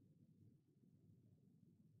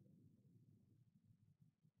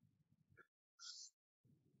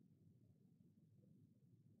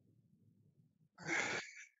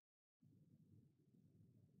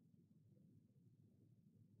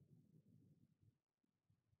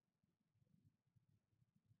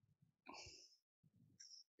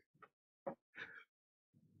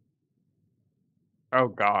 Oh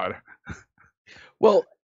God. Well,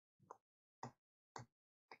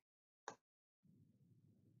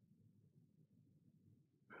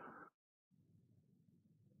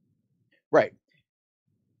 right.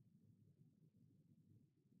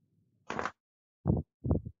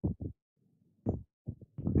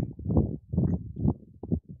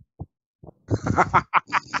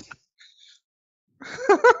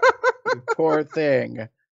 Poor thing.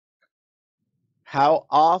 How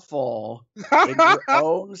awful in your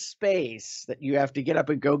own space that you have to get up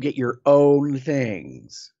and go get your own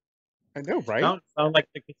things. I know, right? Sound like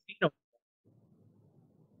the casino.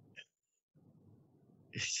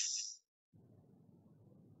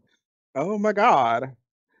 Oh my God.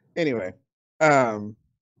 Anyway, but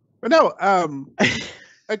no,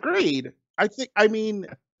 agreed. I mean,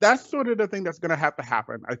 that's sort of the thing that's going to have to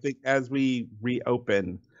happen. I think as we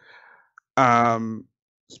reopen,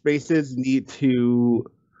 spaces need to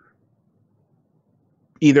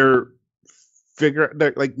either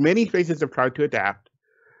like many spaces have tried to adapt,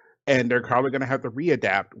 and they're probably going to have to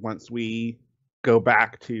readapt once we go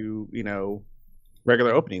back to,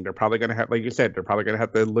 regular opening. They're probably going to have, like you said, they're probably going to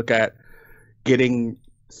have to look at getting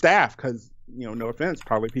staff because, no offense,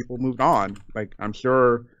 probably people moved on. Like, I'm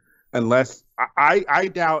sure, unless I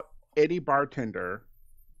doubt any bartender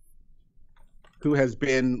who has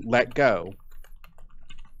been let go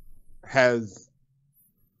has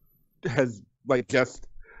like just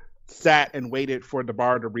sat and waited for the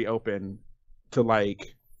bar to reopen to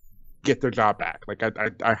like get their job back. Like,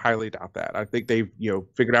 I highly doubt that. I think they've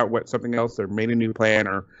figured out something else or made a new plan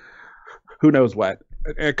or who knows what.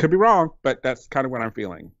 It could be wrong, but that's kind of what I'm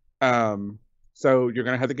feeling. So you're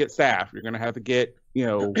gonna have to get staff. You're gonna have to get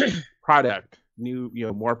product,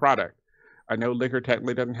 more product. I know liquor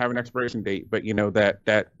technically doesn't have an expiration date, but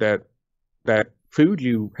that food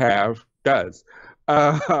you have does.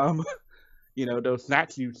 Those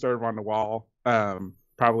snacks you serve on the wall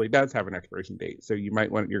probably does have an expiration date. So you're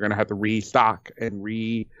going to have to restock and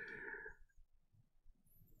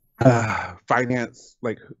finance,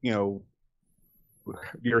 like,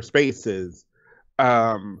 your spaces.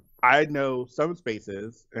 I know some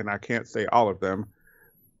spaces, and I can't say all of them,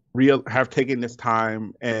 have taken this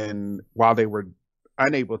time and while they were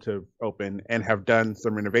unable to open and have done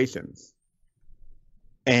some renovations.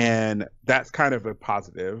 And that's kind of a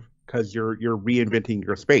positive because you're reinventing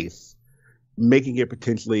your space, making it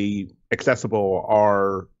potentially accessible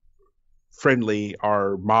or friendly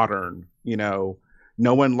or modern. No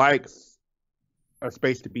one likes a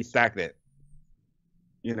space to be stagnant.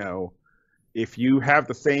 If you have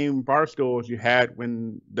the same bar stools you had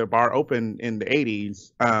when the bar opened in the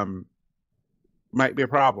 80s, might be a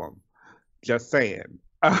problem. Just saying.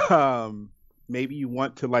 Maybe you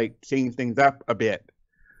want to like change things up a bit.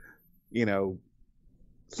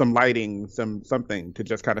 Some lighting, something to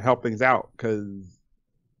just kind of help things out. Because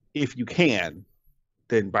if you can,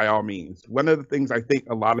 then by all means. One of the things I think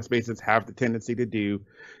a lot of spaces have the tendency to do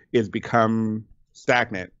is become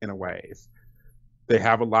stagnant in a ways. They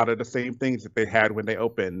have a lot of the same things that they had when they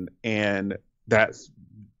opened, and that's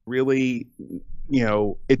really,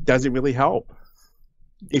 it doesn't really help.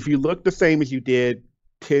 If you look the same as you did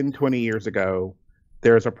 10, 20 years ago,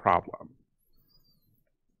 there's a problem.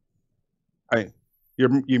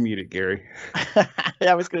 You're muted, Gary.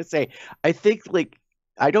 I was going to say, I think like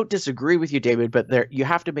I don't disagree with you, David, but you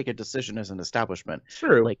have to make a decision as an establishment.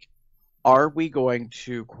 True. Like, are we going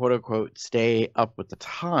to quote unquote stay up with the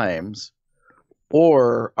times,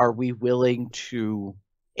 or are we willing to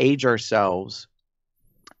age ourselves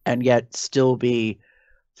and yet still be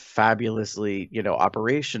fabulously,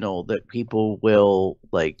 operational, that people will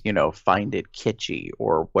find it kitschy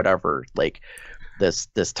or whatever, like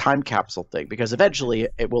this time capsule thing, because eventually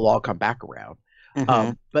it will all come back around.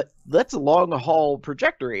 Mm-hmm. But that's a long haul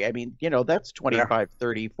trajectory. I mean, that's 25,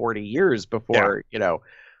 30, 40 years before,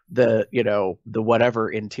 the whatever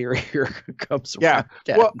interior comes around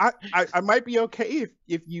again. Well, I might be okay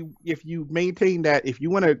if you maintain that. If you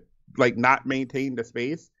want to like not maintain the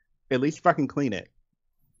space, at least fucking clean it.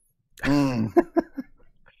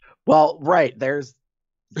 Well, right, there's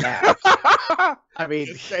Yeah. I mean,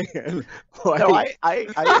 Just saying, no, like, I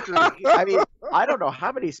agree. I mean, I don't know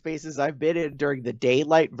how many spaces I've been in during the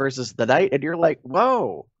daylight versus the night, and you're like,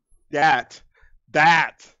 whoa, that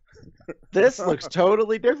this looks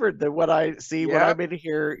totally different than what I see when Yep. I'm in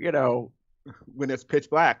here, you know, when it's pitch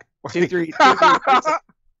black. two, three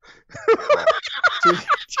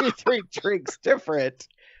drinks different.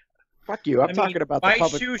 Fuck you. I'm talking about the my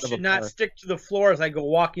public shoes of a should not bar. stick to the floor as I go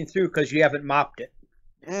walking through because you haven't mopped it.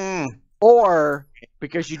 Or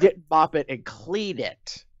because you didn't mop it and clean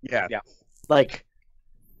it. Yeah. Like,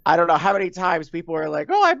 I don't know how many times people are like,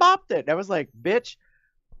 oh, I mopped it. And I was like, bitch,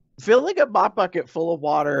 filling a mop bucket full of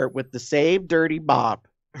water with the same dirty mop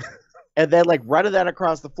and then like running that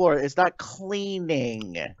across the floor, it's not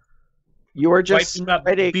cleaning. You are just Wiping up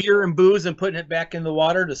spreading beer and booze and putting it back in the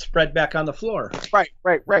water to spread back on the floor.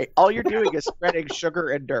 Right. All you're doing is spreading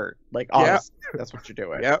sugar and dirt. Like, honestly, that's what you're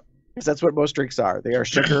doing. Yep. Because that's what most drinks are. They are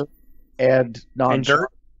sugar and dirt.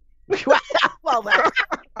 Well, that's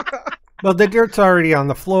Well, the dirt's already on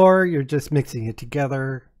the floor. You're just mixing it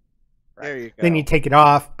together. There you go. Then you take it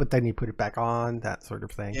off, but then you put it back on, that sort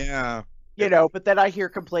of thing. Yeah. you know, but then I hear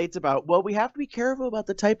complaints about, well, we have to be careful about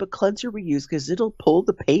the type of cleanser we use because it'll pull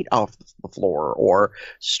the paint off the floor or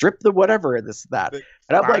strip the whatever and this that. And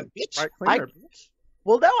I'm like, bitch,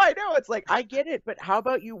 well, no, I know. It's like, I get it. But how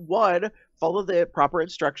about you, one, follow the proper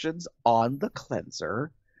instructions on the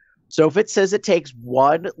cleanser? So if it says it takes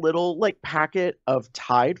one little like packet of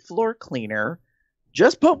Tide floor cleaner,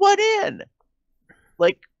 just put one in.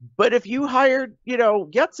 Like, but if you hired, you know,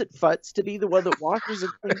 Yutsit Futz to be the one that washes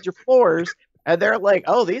and cleans your floors, and they're like,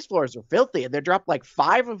 oh, these floors are filthy, and they drop like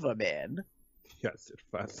 5 of them in. Yutsit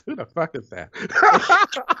Futz. Who the fuck is that?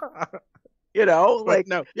 You know, But like,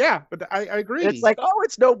 no, yeah, but I agree. it's like, oh,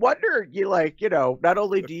 it's no wonder you like, you know, not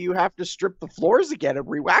only do you have to strip the floors again and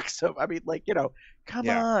re-wax them. I mean, like, you know, come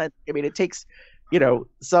on. I mean, it takes, you know,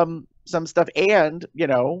 some stuff, and you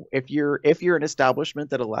know, if you're an establishment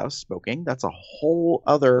that allows smoking, that's a whole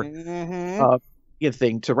other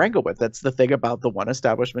thing to wrangle with. That's the thing about the one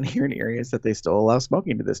establishment here in Erie, is that they still allow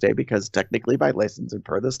smoking to this day, because technically by license and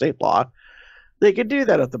per the state law, they can do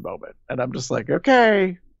that at the moment. And I'm just like,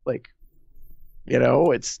 okay, like, you know,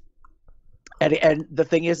 it's and the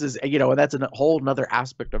thing is, you know, and that's a whole nother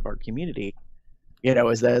aspect of our community, you know,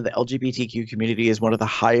 is that the LGBTQ community is one of the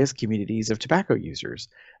highest communities of tobacco users.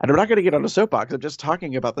 And I'm not going to get on a soapbox. I'm just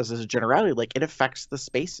talking about this as a generality. Like, it affects the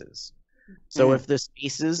spaces. So if the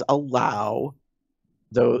spaces allow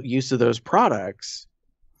the use of those products,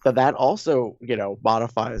 then that also, you know,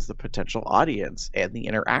 modifies the potential audience and the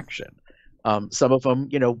interaction. Some of them,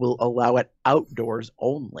 you know, will allow it outdoors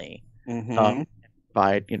only.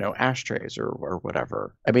 By, you know, ashtrays or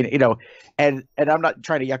whatever. I mean, you know, and I'm not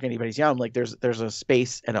trying to yuck anybody's yum. Like, there's a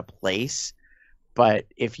space and a place, but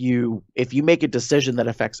if you make a decision that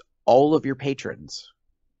affects all of your patrons,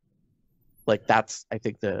 like, that's, I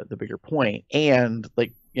think, the bigger point. And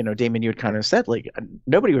like, you know, Damon, you had kind of said, like,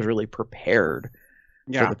 nobody was really prepared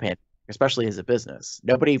for the pandemic, especially as a business.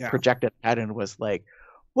 Nobody projected ahead and was like,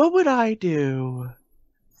 what would I do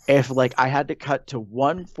if, like, I had to cut to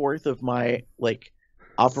 1/4 of my, like,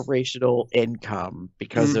 operational income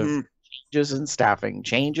because of changes in staffing,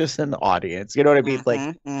 changes in audience? You know what I mean?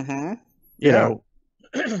 Like, you know,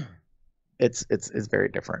 it's very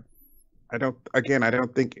different. no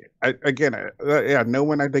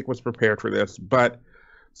one, I think, was prepared for this, but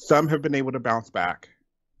some have been able to bounce back.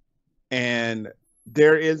 And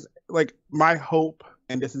there is, like, my hope,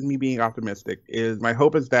 and this is me being optimistic, is my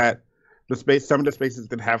hope is that some of the spaces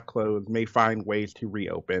that have closed may find ways to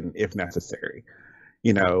reopen if necessary,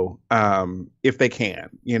 you know, if they can,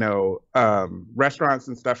 you know, restaurants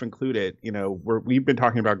and stuff included. You know, we've been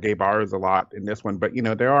talking about gay bars a lot in this one, but, you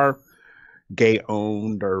know, there are gay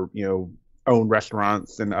owned or, you know, owned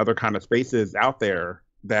restaurants and other kind of spaces out there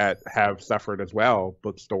that have suffered as well,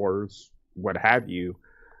 bookstores, what have you,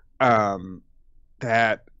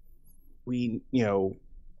 that we, you know,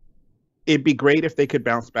 it'd be great if they could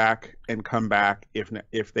bounce back and come back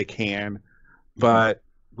if they can, but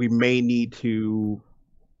we may need to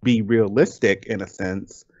be realistic in a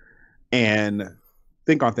sense and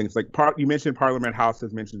think on things like you mentioned Parliament House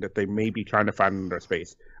has mentioned that they may be trying to find another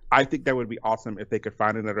space. I think that would be awesome if they could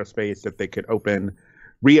find another space that they could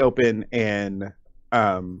reopen and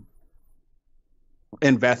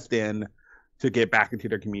invest in to get back into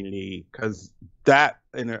their community, because that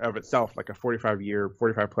in and of itself, like a 45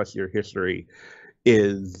 plus year history,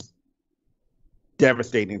 is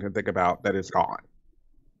devastating to think about that it's gone.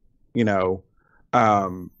 You know,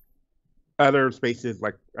 other spaces,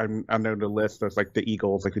 like I know the list, there's like the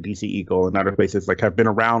Eagles, like the DC Eagle, and other places like have been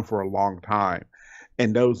around for a long time,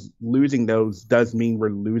 and losing those does mean we're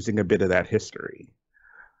losing a bit of that history.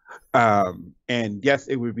 And yes,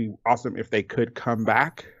 it would be awesome if they could come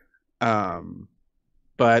back,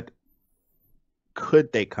 but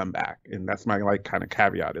could they come back? And that's my like kind of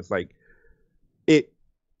caveat, is like it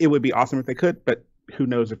would be awesome if they could, but who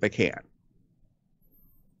knows if they can.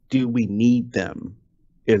 Do we need them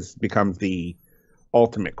becomes the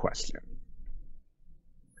ultimate question.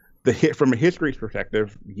 From a history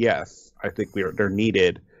perspective, yes, I think they're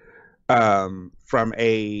needed. From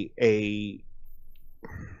a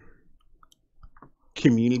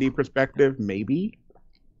community perspective, maybe.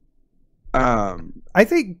 I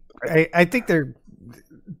think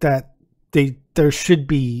there should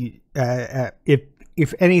be,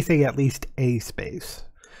 if anything, at least a space,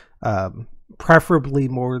 preferably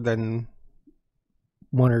more than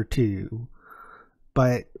one or two.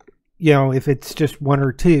 But if it's just one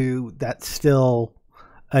or two, that's still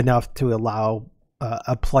enough to allow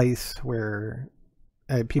a place where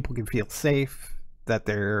people can feel safe, that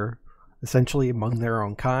they're essentially among their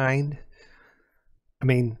own kind. I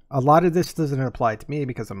mean, a lot of this doesn't apply to me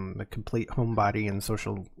because I'm a complete homebody and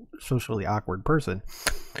socially awkward person.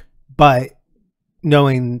 But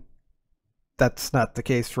knowing that's not the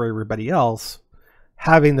case for everybody else,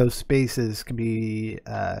 having those spaces can be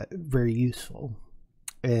very useful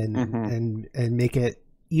and make it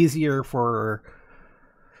easier for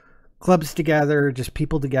clubs together, just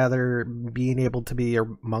people together, being able to be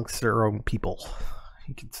amongst their own people,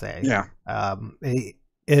 you could say. Yeah.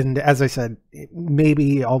 And as I said,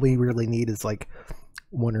 maybe all we really need is like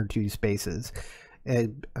one or two spaces.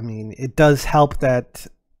 And I mean, it does help that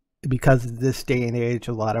because of this day and age,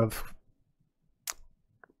 a lot of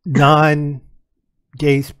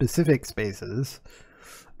non-gay specific spaces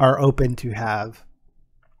are open to have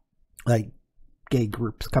like gay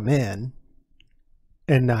groups come in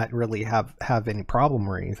and not really have any problem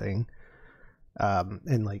or anything.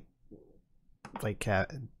 And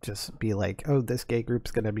just be like, oh, this gay group's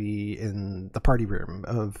gonna be in the party room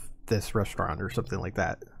of this restaurant or something like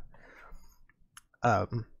that.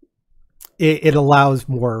 It allows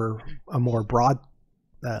a more broad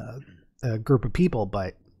group of people,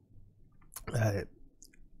 but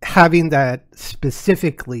having that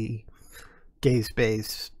specifically gay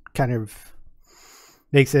space kind of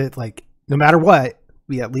makes it like, no matter what,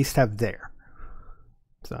 we at least have there.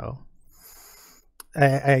 So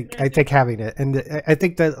I think having it, and I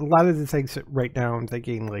think that a lot of the things right now, I'm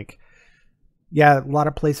thinking like, yeah, a lot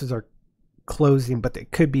of places are closing, but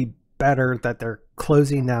it could be better that they're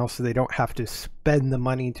closing now so they don't have to spend the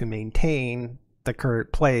money to maintain the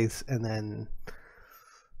current place and then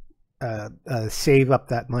save up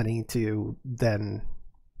that money to then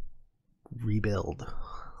rebuild,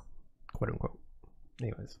 quote unquote.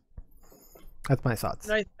 Anyways, that's my thoughts.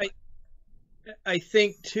 And I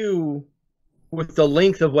think too, with the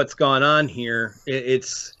length of what's gone on here,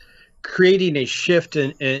 it's creating a shift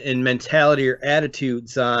in mentality or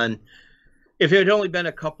attitudes on, if it had only been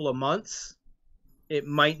a couple of months, it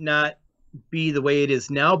might not be the way it is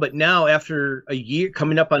now. But now, after a year,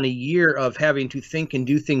 coming up on a year of having to think and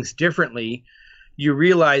do things differently, you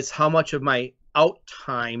realize how much of my out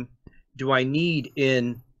time do I need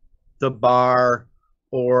in the bar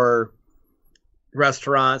or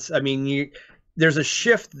restaurants. I mean, there's a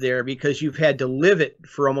shift there because you've had to live it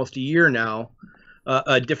for almost a year now,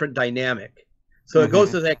 a different dynamic. So it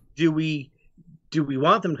goes to that, do we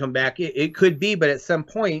want them to come back? It could be, but at some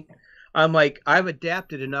point, I'm like, I've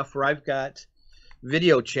adapted enough where I've got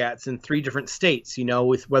video chats in 3 different states,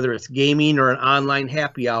 with whether it's gaming or an online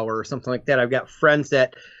happy hour or something like that. I've got friends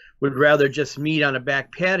that would rather just meet on a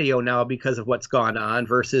back patio now because of what's gone on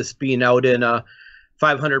versus being out in a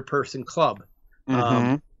 500-person club.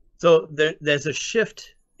 So there's a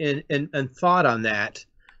shift in thought on that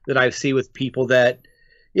I see with people that,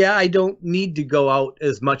 yeah, I don't need to go out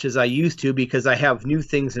as much as I used to because I have new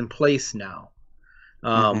things in place now.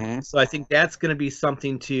 So I think that's going to be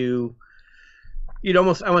something to, I don't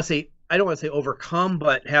want to say overcome,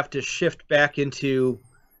 but have to shift back into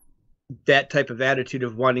that type of attitude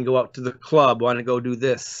of wanting to go out to the club, wanting to go do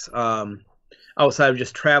this, outside of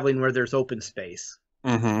just traveling where there's open space.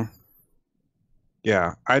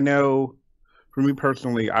 Yeah, I know for me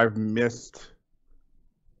personally, I've missed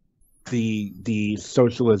the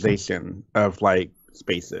socialization of like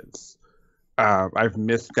spaces. I've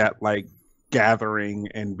missed that like gathering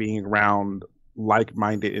and being around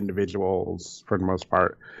like-minded individuals for the most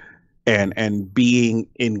part, and being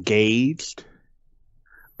engaged,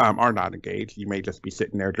 or not engaged. You may just be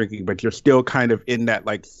sitting there drinking, but you're still kind of in that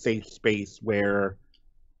like safe space where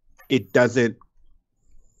it doesn't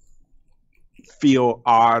feel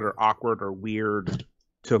odd or awkward or weird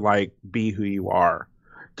to like be who you are,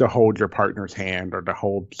 to hold your partner's hand or to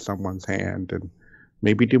hold someone's hand and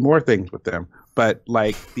maybe do more things with them. But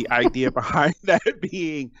like the idea behind that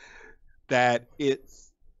being that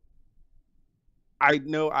it's, I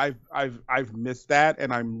know I've missed that,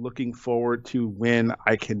 and I'm looking forward to when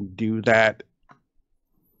I can do that,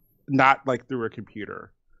 not like through a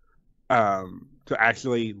computer, to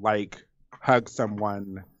actually like hug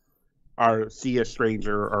someone or see a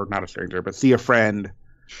stranger, or not a stranger, but see a friend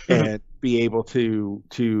and be able to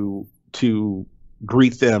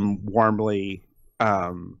greet them warmly,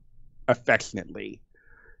 affectionately,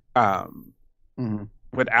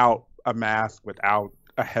 without a mask, without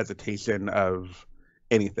a hesitation of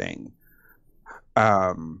anything.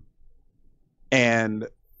 And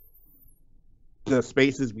the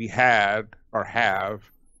spaces we had or have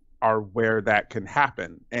are where that can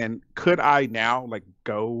happen. And could I now like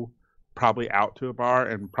go probably out to a bar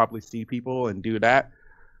and probably see people and do that?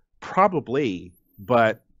 Probably,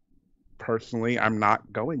 but personally, I'm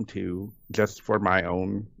not going to, just for my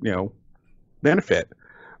own, benefit.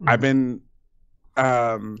 I've been,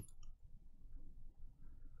 I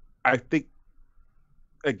think,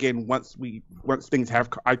 again, once things have,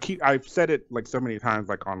 I've said it like so many times,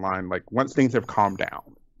 like online, like once things have calmed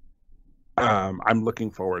down, I'm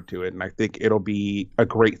looking forward to it, and I think it'll be a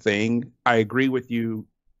great thing. I agree with you,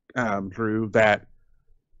 Drew, that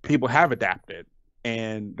people have adapted,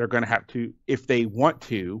 and they're going to have to, if they want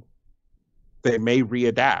to, they may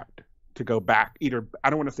readapt to go back, either,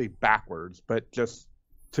 I don't want to say backwards, but just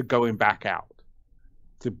to going back out,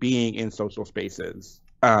 to being in social spaces.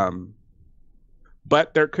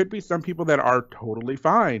 But there could be some people that are totally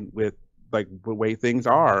fine with like the way things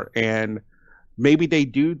are, and maybe they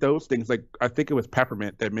do those things. Like I think it was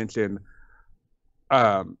Peppermint that mentioned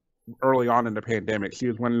early on in the pandemic, she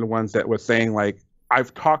was one of the ones that was saying like,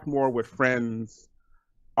 I've talked more with friends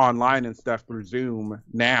online and stuff through Zoom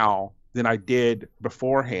now than I did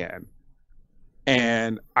beforehand,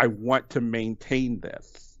 and I want to maintain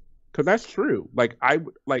this, because that's true. Like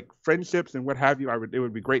like friendships and what have you, it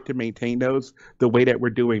would be great to maintain those the way that we're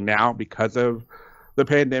doing now because of the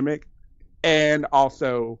pandemic, and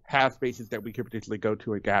also have spaces that we could potentially go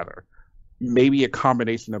to and gather. Maybe a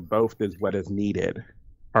combination of both is what is needed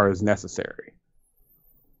or is necessary.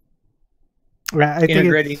 Yeah, I think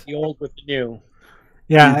integrating the old with the new.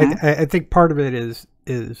 Yeah, I think part of it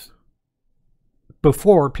is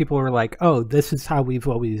before people were like, oh, this is how we've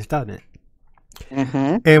always done it.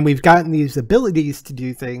 And we've gotten these abilities to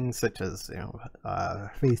do things such as,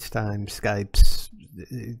 FaceTime, Skypes,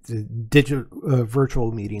 digital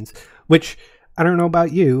virtual meetings, which I don't know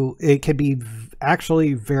about you, it can be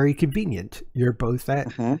actually very convenient. You're both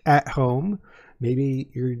at home, maybe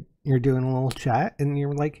you're doing a little chat, and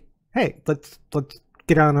you're like, hey, let's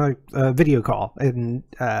get on a video call and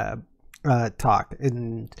talk.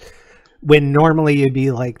 And when normally you'd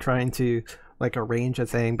be like trying to like arrange a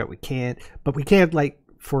thing, but we can't like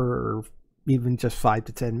for even just 5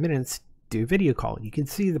 to 10 minutes do a video call. You can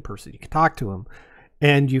see the person, you can talk to them,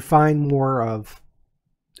 and you find more of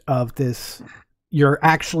this. You're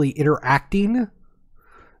actually interacting,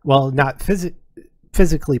 well, not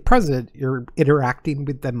physically present, you're interacting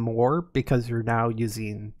with them more because you're now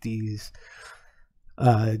using these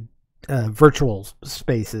virtual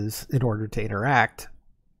spaces in order to interact,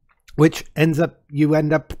 which you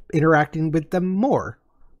end up interacting with them more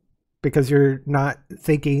because you're not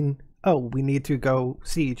thinking, oh, we need to go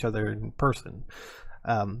see each other in person.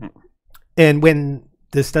 And when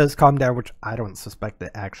this does calm down, which I don't suspect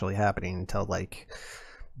it actually happening until like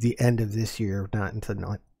the end of this year, not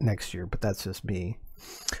until next year, but that's just me.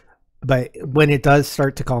 But when it does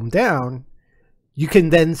start to calm down, you can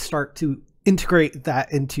then start to integrate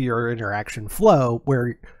that into your interaction flow,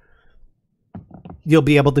 where you'll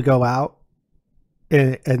be able to go out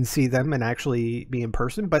and see them and actually be in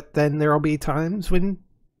person. But then there'll be times when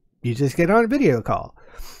you just get on a video call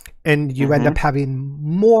and you end up having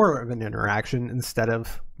more of an interaction instead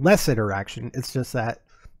of less interaction. It's just that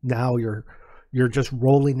now you're just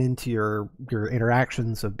rolling into your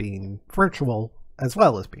interactions of being virtual as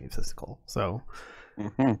well as being physical. So,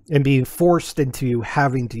 and being forced into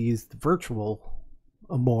having to use the virtual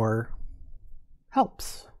more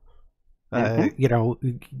helps. Kind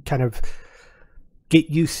of get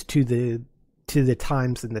used to the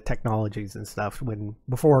times and the technologies and stuff, when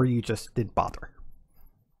before you just didn't bother.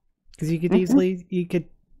 Because you could easily get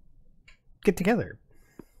together.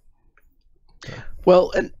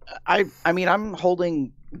 Well, and I mean, I'm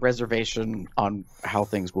holding reservation on how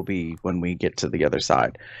things will be when we get to the other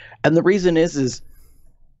side. And the reason is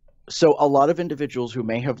So a lot of individuals who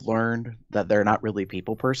may have learned that they're not really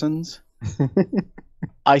people persons,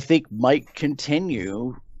 I think might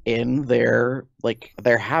continue in their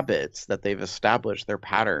habits that they've established, their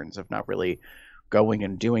patterns of not really going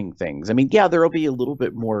and doing things. I mean, yeah, there'll be a little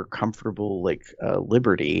bit more comfortable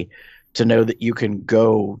liberty to know that you can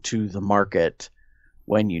go to the market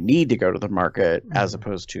when you need to go to the market, as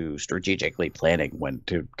opposed to strategically planning when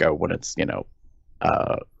to go when it's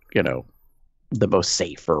the most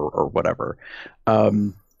safe or whatever.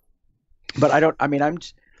 But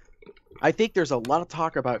I think there's a lot of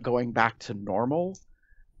talk about going back to normal,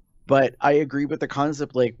 but I agree with the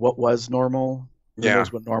concept, like what was normal, who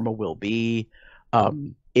knows what normal will be.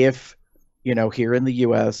 If, here in the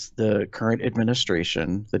US, the current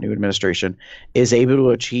administration, the new administration, is able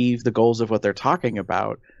to achieve the goals of what they're talking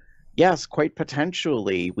about, yes, quite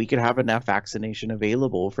potentially, we could have enough vaccination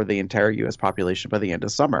available for the entire US population by the end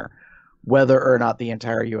of summer. Whether or not the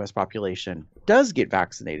entire US population does get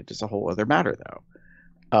vaccinated is a whole other matter,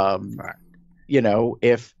 though.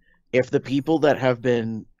 If the people that have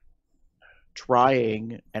been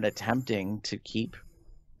trying and attempting to keep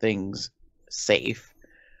things safe,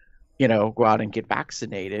 go out and get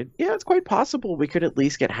vaccinated, yeah, it's quite possible we could at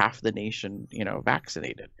least get half the nation,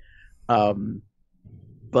 vaccinated.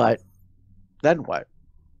 But then what?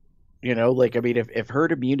 If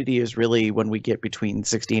herd immunity is really when we get between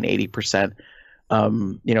 60 and 80%,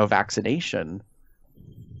 vaccination,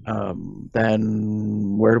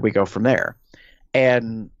 then where do we go from there?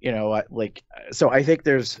 And, so I think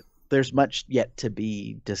there's much yet to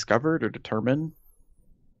be discovered or determined.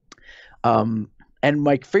 And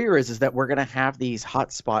my fear is that we're going to have these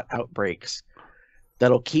hotspot outbreaks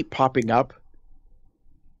that'll keep popping up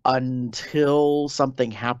until something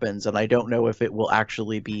happens, and I don't know if it will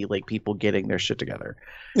actually be like people getting their shit together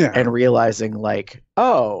and realizing what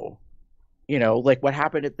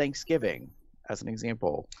happened at Thanksgiving, as an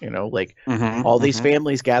example, all these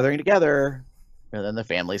families gathering together, and then the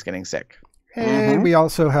family's getting sick. And we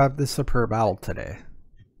also have the superb owl today.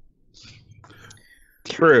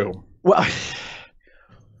 True. Well,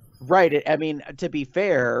 right. I mean, to be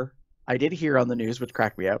fair, I did hear on the news, which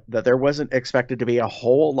cracked me up, that there wasn't expected to be a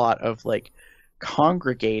whole lot of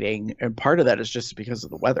congregating, and part of that is just because of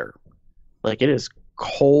the weather. It is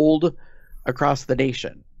cold across the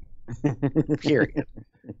nation. Period.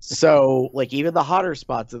 So even the hotter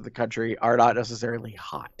spots of the country are not necessarily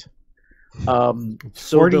hot. So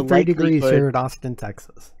 43 degrees here in Austin,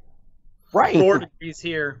 Texas. Right. 4 degrees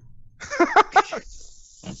here.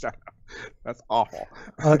 That's awful.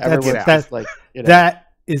 That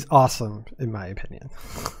is awesome, in my opinion.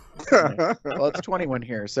 Well, it's 21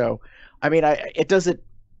 here, so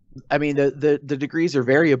the degrees are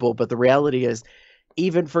variable, but the reality is,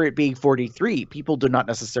 even for it being 43, people do not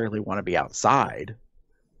necessarily want to be outside,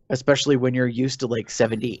 especially when you're used to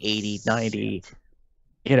 70, 80, 90.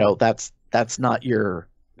 That's not your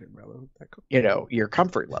your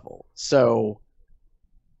comfort level. So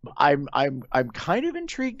I'm kind of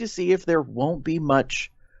intrigued to see if there won't be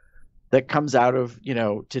much that comes out of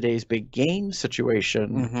today's big game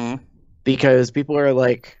situation, because people are I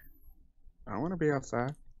want to be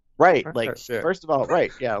outside. Right. First of all,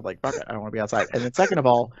 right. Yeah. Fuck it. I don't want to be outside. And then second of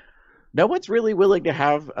all, no one's really willing to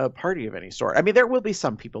have a party of any sort. I mean, there will be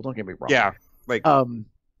some people, don't get me wrong. Yeah.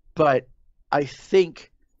 But I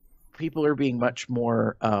think people are being much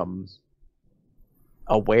more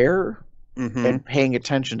aware and paying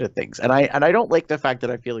attention to things. And I don't like the fact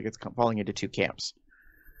that I feel like it's falling into two camps.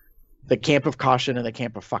 The camp of caution and the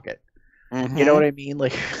camp of fuck it. You know what I mean?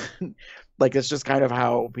 It's just kind of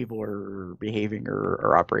how people are behaving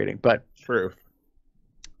or operating. But true.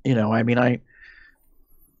 I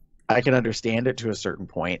can understand it to a certain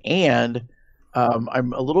point. And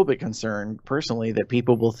I'm a little bit concerned personally that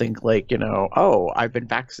people will think oh, I've been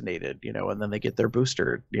vaccinated, and then they get their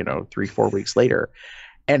booster, 3-4 weeks later,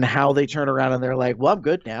 and how they turn around and they're like, well, I'm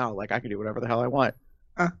good now. I can do whatever the hell I want.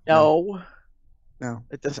 No,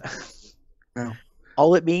 it doesn't. No.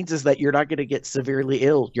 All it means is that you're not going to get severely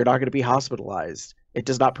ill. You're not going to be hospitalized. It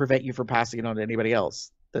does not prevent you from passing it on to anybody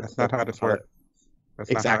else. That's not how this works.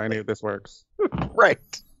 That's not how any of this works. Right.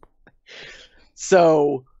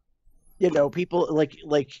 So, people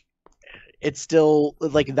it's still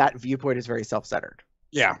that viewpoint is very self-centered.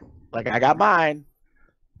 Yeah. I got mine.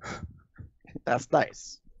 That's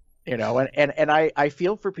nice. And I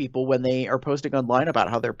feel for people when they are posting online about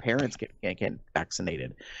how their parents get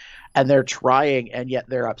vaccinated, and they're trying, and yet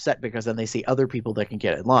they're upset because then they see other people that can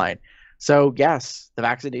get in line. So yes, the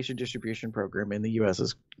vaccination distribution program in the U.S.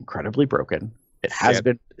 is incredibly broken. It has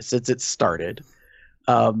been since it started.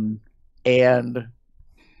 And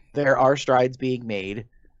there are strides being made,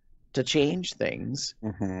 to change things,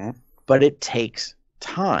 Mm-hmm. but it takes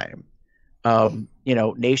time.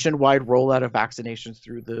 Nationwide rollout of vaccinations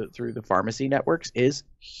through the pharmacy networks is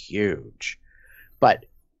huge, but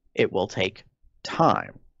it will take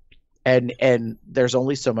time. And there's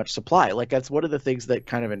only so much supply. Like, that's one of the things that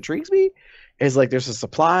kind of intrigues me, is like there's a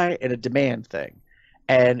supply and a demand thing.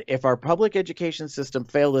 And if our public education system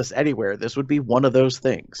failed us anywhere, this would be one of those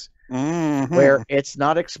things where it's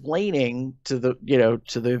not explaining to the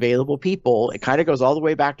available people. It kind of goes all the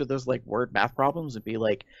way back to those like word math problems and be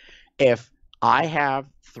like, if I have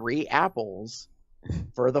 3 apples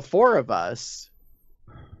for the 4 of us,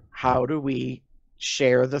 how do we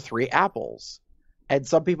share the 3 apples? And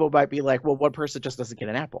some people might be like, well, one person just doesn't get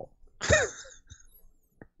an apple.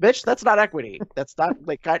 Bitch, that's not equity. That's not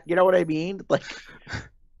like, you know what I mean? Like,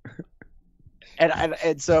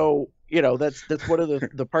 and so, that's one of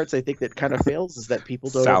the parts I think that kind of fails, is that people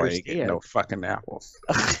don't Sally ain't understand. getting no fucking apples.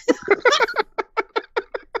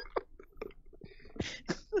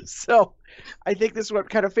 So I think this is what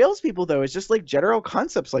kind of fails people, though, is just like general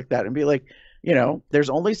concepts like that, and be like, there's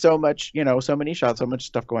only so much, so many shots, so much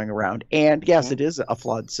stuff going around. And yes, it is a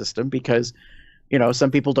flawed system because,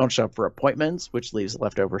 some people don't show up for appointments, which leaves a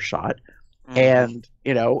leftover shot. And,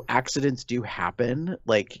 accidents do happen.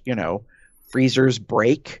 Like, freezers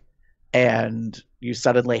break and you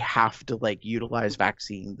suddenly have to like utilize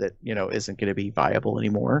vaccine that, isn't going to be viable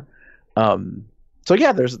anymore. So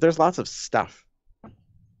yeah, there's lots of stuff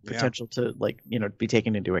potential to like, be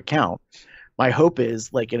taken into account. My hope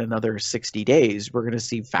is like in another 60 days, we're going to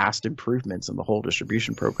see vast improvements in the whole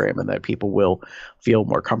distribution program, and that people will feel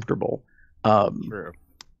more comfortable. True.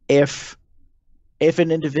 If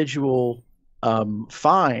an individual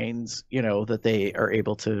finds, that they are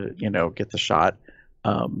able to, get the shot,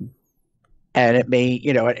 and it may,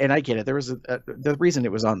 and I get it. There was the reason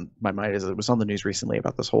it was on my mind is it was on the news recently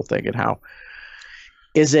about this whole thing and how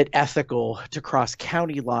is it ethical to cross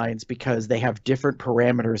county lines because they have different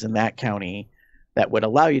parameters in that county that would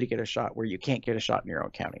allow you to get a shot where you can't get a shot in your own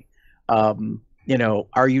county?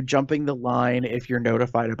 Are you jumping the line if you're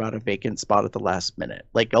notified about a vacant spot at the last minute?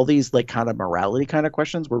 Like, all these like kind of morality kind of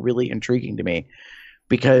questions were really intriguing to me,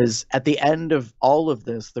 because at the end of all of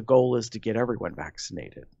this, the goal is to get everyone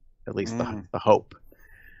vaccinated, at least the hope.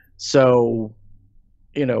 So,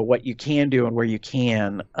 what you can do and where you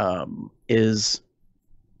can is,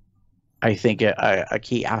 I think, a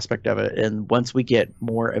key aspect of it. And once we get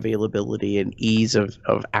more availability and ease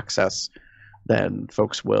of access, then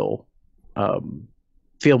folks will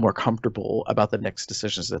feel more comfortable about the next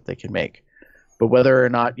decisions that they can make. But whether or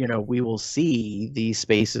not, we will see these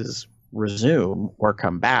spaces resume or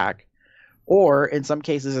come back, or in some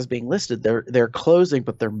cases as being listed, they're closing,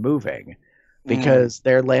 but they're moving because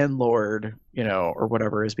their landlord, or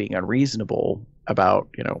whatever, is being unreasonable about,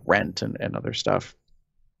 rent and other stuff.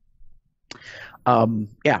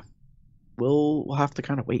 Yeah, we'll have to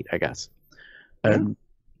kind of wait, I guess, and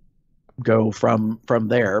go from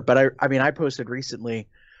there. But I posted recently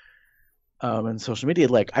on social media,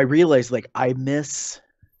 like, I realized like I miss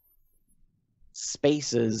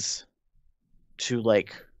spaces to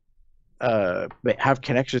like have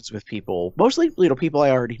connections with people, mostly people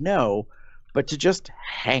I already know, but to just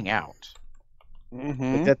hang out.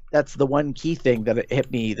 Like that's the one key thing that it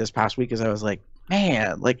hit me this past week, is I was like,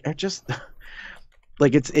 man, like I just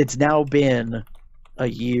like it's now been a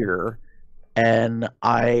year, and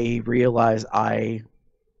I realize I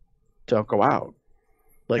don't go out.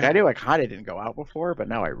 Like, I knew I kind of didn't go out before, but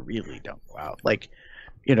now I really don't go out. Like,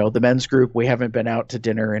 the men's group, we haven't been out to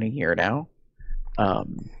dinner in a year now.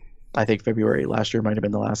 I think February last year might have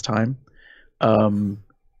been the last time.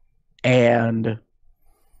 And,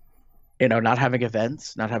 not having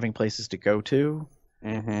events, not having places to go to,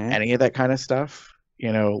 any of that kind of stuff,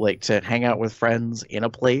 like to hang out with friends in a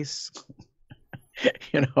place,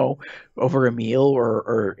 over a meal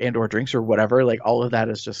or drinks or whatever, like all of that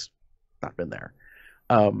has just not been there.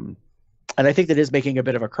 And I think that is making a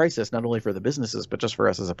bit of a crisis, not only for the businesses, but just for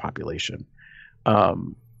us as a population,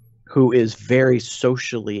 who is very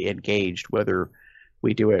socially engaged, whether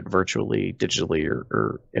we do it virtually, digitally,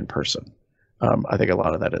 or in person. I think a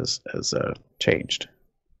lot of that has changed.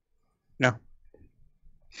 Yeah.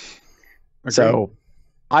 Okay. So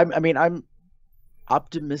I'm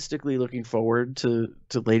optimistically looking forward to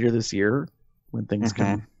later this year when things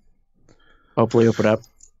can hopefully open up.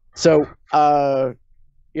 So,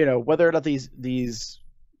 whether or not these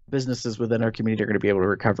businesses within our community are going to be able to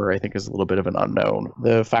recover, I think, is a little bit of an unknown.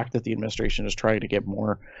 The fact that the administration is trying to get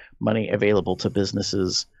more money available to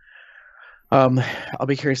businesses, I'll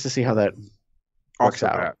be curious to see how that works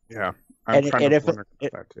out. Yeah, I'm trying to wonder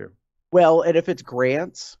about that too. Well, and if it's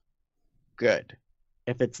grants, good.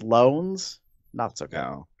 If it's loans, not so good.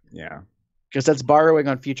 No. Yeah. Because that's borrowing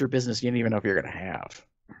on future business you don't even know if you're going to have.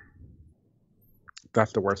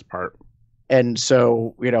 That's the worst part. And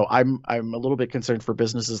so, I'm a little bit concerned for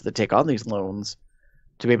businesses that take on these loans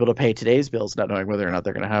to be able to pay today's bills, not knowing whether or not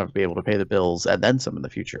they're going to be able to pay the bills and then some in the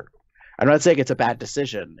future. I'm not saying it's a bad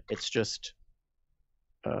decision. It's just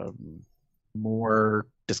more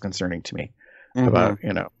disconcerting to me about,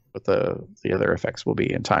 what the other effects will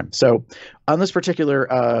be in time. So on this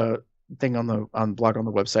particular thing on the blog on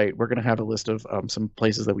the website, we're going to have a list of some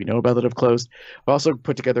places that we know about that have closed. I've also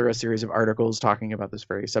put together a series of articles talking about this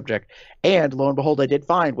very subject. And lo and behold, I did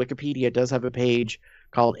find Wikipedia does have a page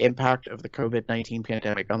called Impact of the COVID-19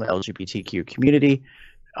 Pandemic on the LGBTQ Community.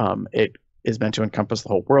 It is meant to encompass the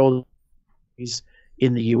whole world.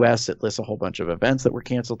 In the US, it lists a whole bunch of events that were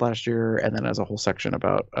canceled last year, and then has a whole section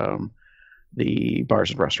about the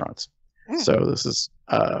bars and restaurants. So this is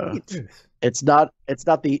it's not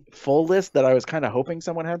the full list that I was kind of hoping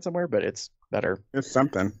someone had somewhere, but it's better. It's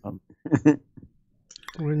something.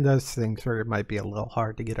 When those things where it might be a little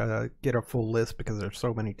hard to get a full list because there's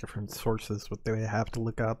so many different sources what they have to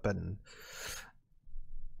look up, and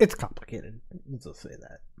it's complicated. Let's just say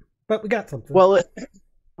that. But we got something. Well,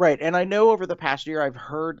 right, and I know over the past year I've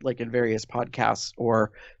heard, like, in various podcasts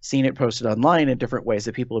or seen it posted online in different ways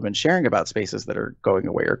that people have been sharing about spaces that are going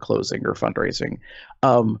away or closing or fundraising.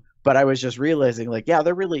 But I was just realizing, like, yeah,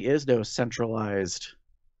 there really is no centralized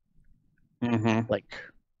like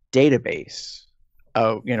database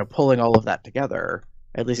of, pulling all of that together.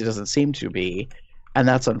 At least it doesn't seem to be, and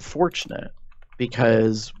that's unfortunate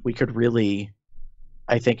because we could really,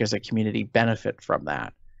 I think, as a community, benefit from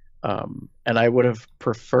that. And I would have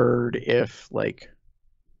preferred if, like,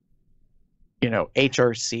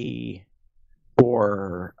 HRC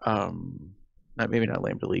or maybe not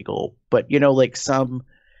Lambda Legal, but like some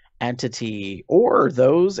entity or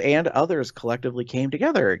those and others collectively came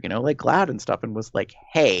together, like GLAAD and stuff, and was like,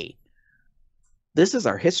 hey, this is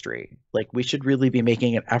our history. Like, we should really be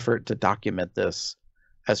making an effort to document this,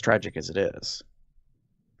 as tragic as it is.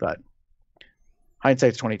 But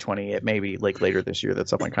hindsight's 2020. It may be like later this year that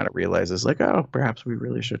someone kind of realizes, like, oh, perhaps we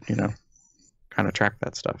really should, kind of track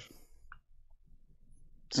that stuff.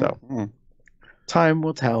 So time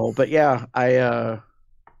will tell. But yeah, I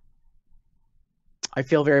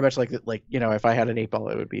feel very much like that. Like, if I had an 8-ball,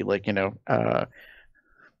 it would be like,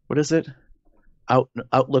 what is it?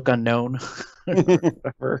 Outlook unknown.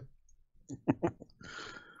 Whatever.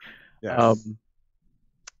 Yes.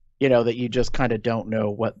 That you just kind of don't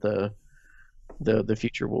know what the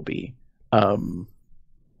future will be.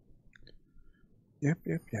 Yep.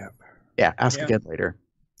 Yeah, ask again later.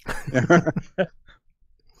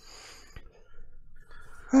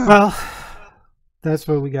 Well, that's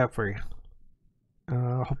what we got for you.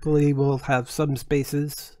 Hopefully we'll have some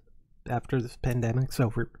spaces after this pandemic's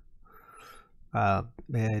over.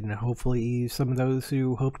 And hopefully some of those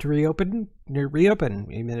who hope to reopen,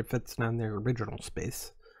 even if it's not in their original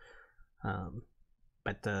space.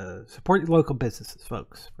 But support your local businesses,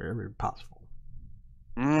 folks, wherever possible.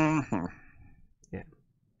 Yeah.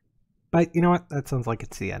 But you know what? That sounds like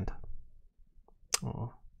it's the end.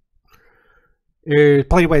 Oh. There's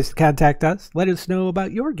plenty of ways to contact us. Let us know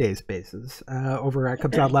about your gay spaces over at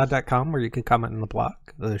cubsoutloud.com, where you can comment on the blog.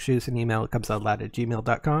 Shoot us an email at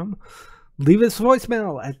cubsoutloud@gmail.com. Leave us a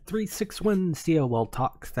voicemail at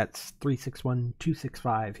 361-COL-TALK. That's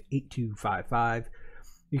 361-265-8255.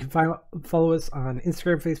 You can follow us on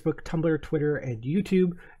Instagram, Facebook, Tumblr, Twitter, and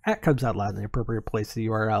YouTube at Cubs Out Loud in the appropriate place, the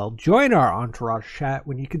URL. Join our entourage chat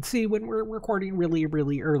when you can see when we're recording really,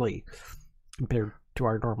 really early compared to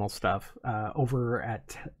our normal stuff over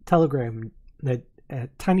at Telegram at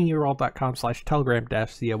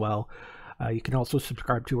tinyurl.com/telegram-col. You can also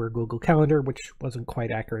subscribe to our Google Calendar, which wasn't quite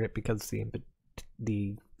accurate because the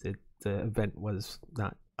event was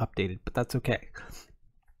not updated, but that's okay.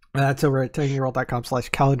 That's over at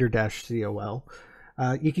tinyurl.com/calendar-col.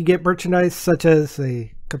 You can get merchandise such as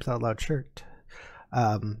a Cubs Out Loud shirt.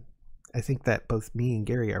 I think that both me and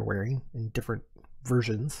Gary are wearing in different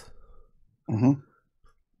versions.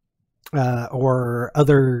 Or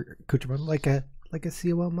other accoutrement, like a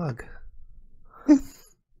COL mug.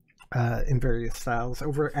 In various styles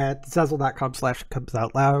over at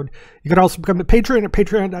Zazzle.com/CubsOutLoud. You can also become a patron at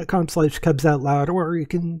Patreon.com/CubsOutLoud, or you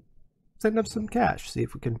can send up some cash, see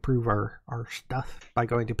if we can improve our stuff by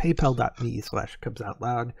going to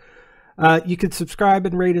PayPal.me/CubsOutLoud. You can subscribe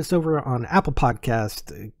and rate us over on Apple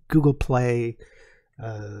Podcast, Google Play,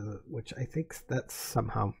 which I think that's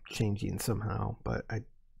somehow changing somehow, but I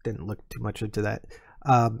didn't look too much into that.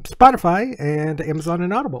 Spotify and Amazon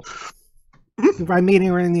and Audible. You can find me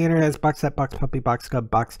anywhere on the internet as Boxset, Box Puppy, Box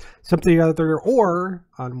Cub, Box something or other, or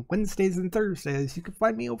on Wednesdays and Thursdays, you can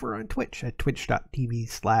find me over on Twitch at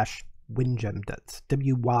twitch.tv/Windgem. That's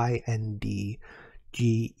WYNDGEM.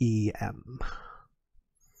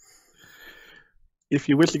 If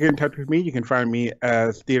you wish to get in touch with me, you can find me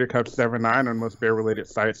as TheaterCub79 on most bear-related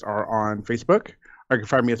sites or on Facebook. Or you can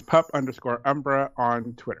find me as pup_Umbra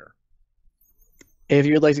on Twitter. If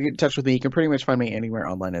you'd like to get in touch with me, you can pretty much find me anywhere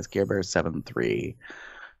online as GearBear73.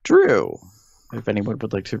 Drew, if anyone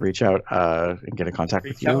would like to reach out and get in contact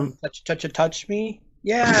with you. Touch me?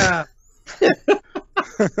 Yeah. You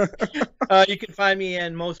can find me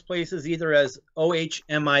in most places either as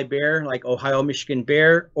OHMI Bear, like Ohio, Michigan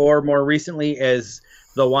Bear, or more recently as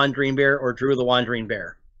The Wandering Bear or Drew the Wandering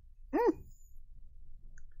Bear.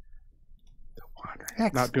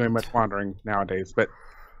 Not doing much wandering nowadays, but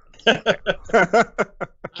I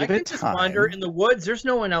can just wander in the woods. There's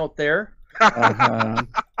no one out there.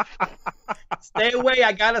 Stay away.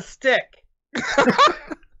 I got a stick.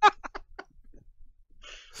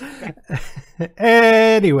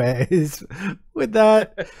 Anyways, with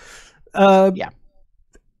that, yeah.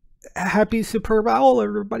 Happy Superb Owl,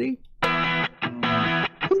 everybody.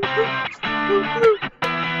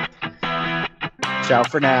 Ciao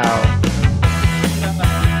for now.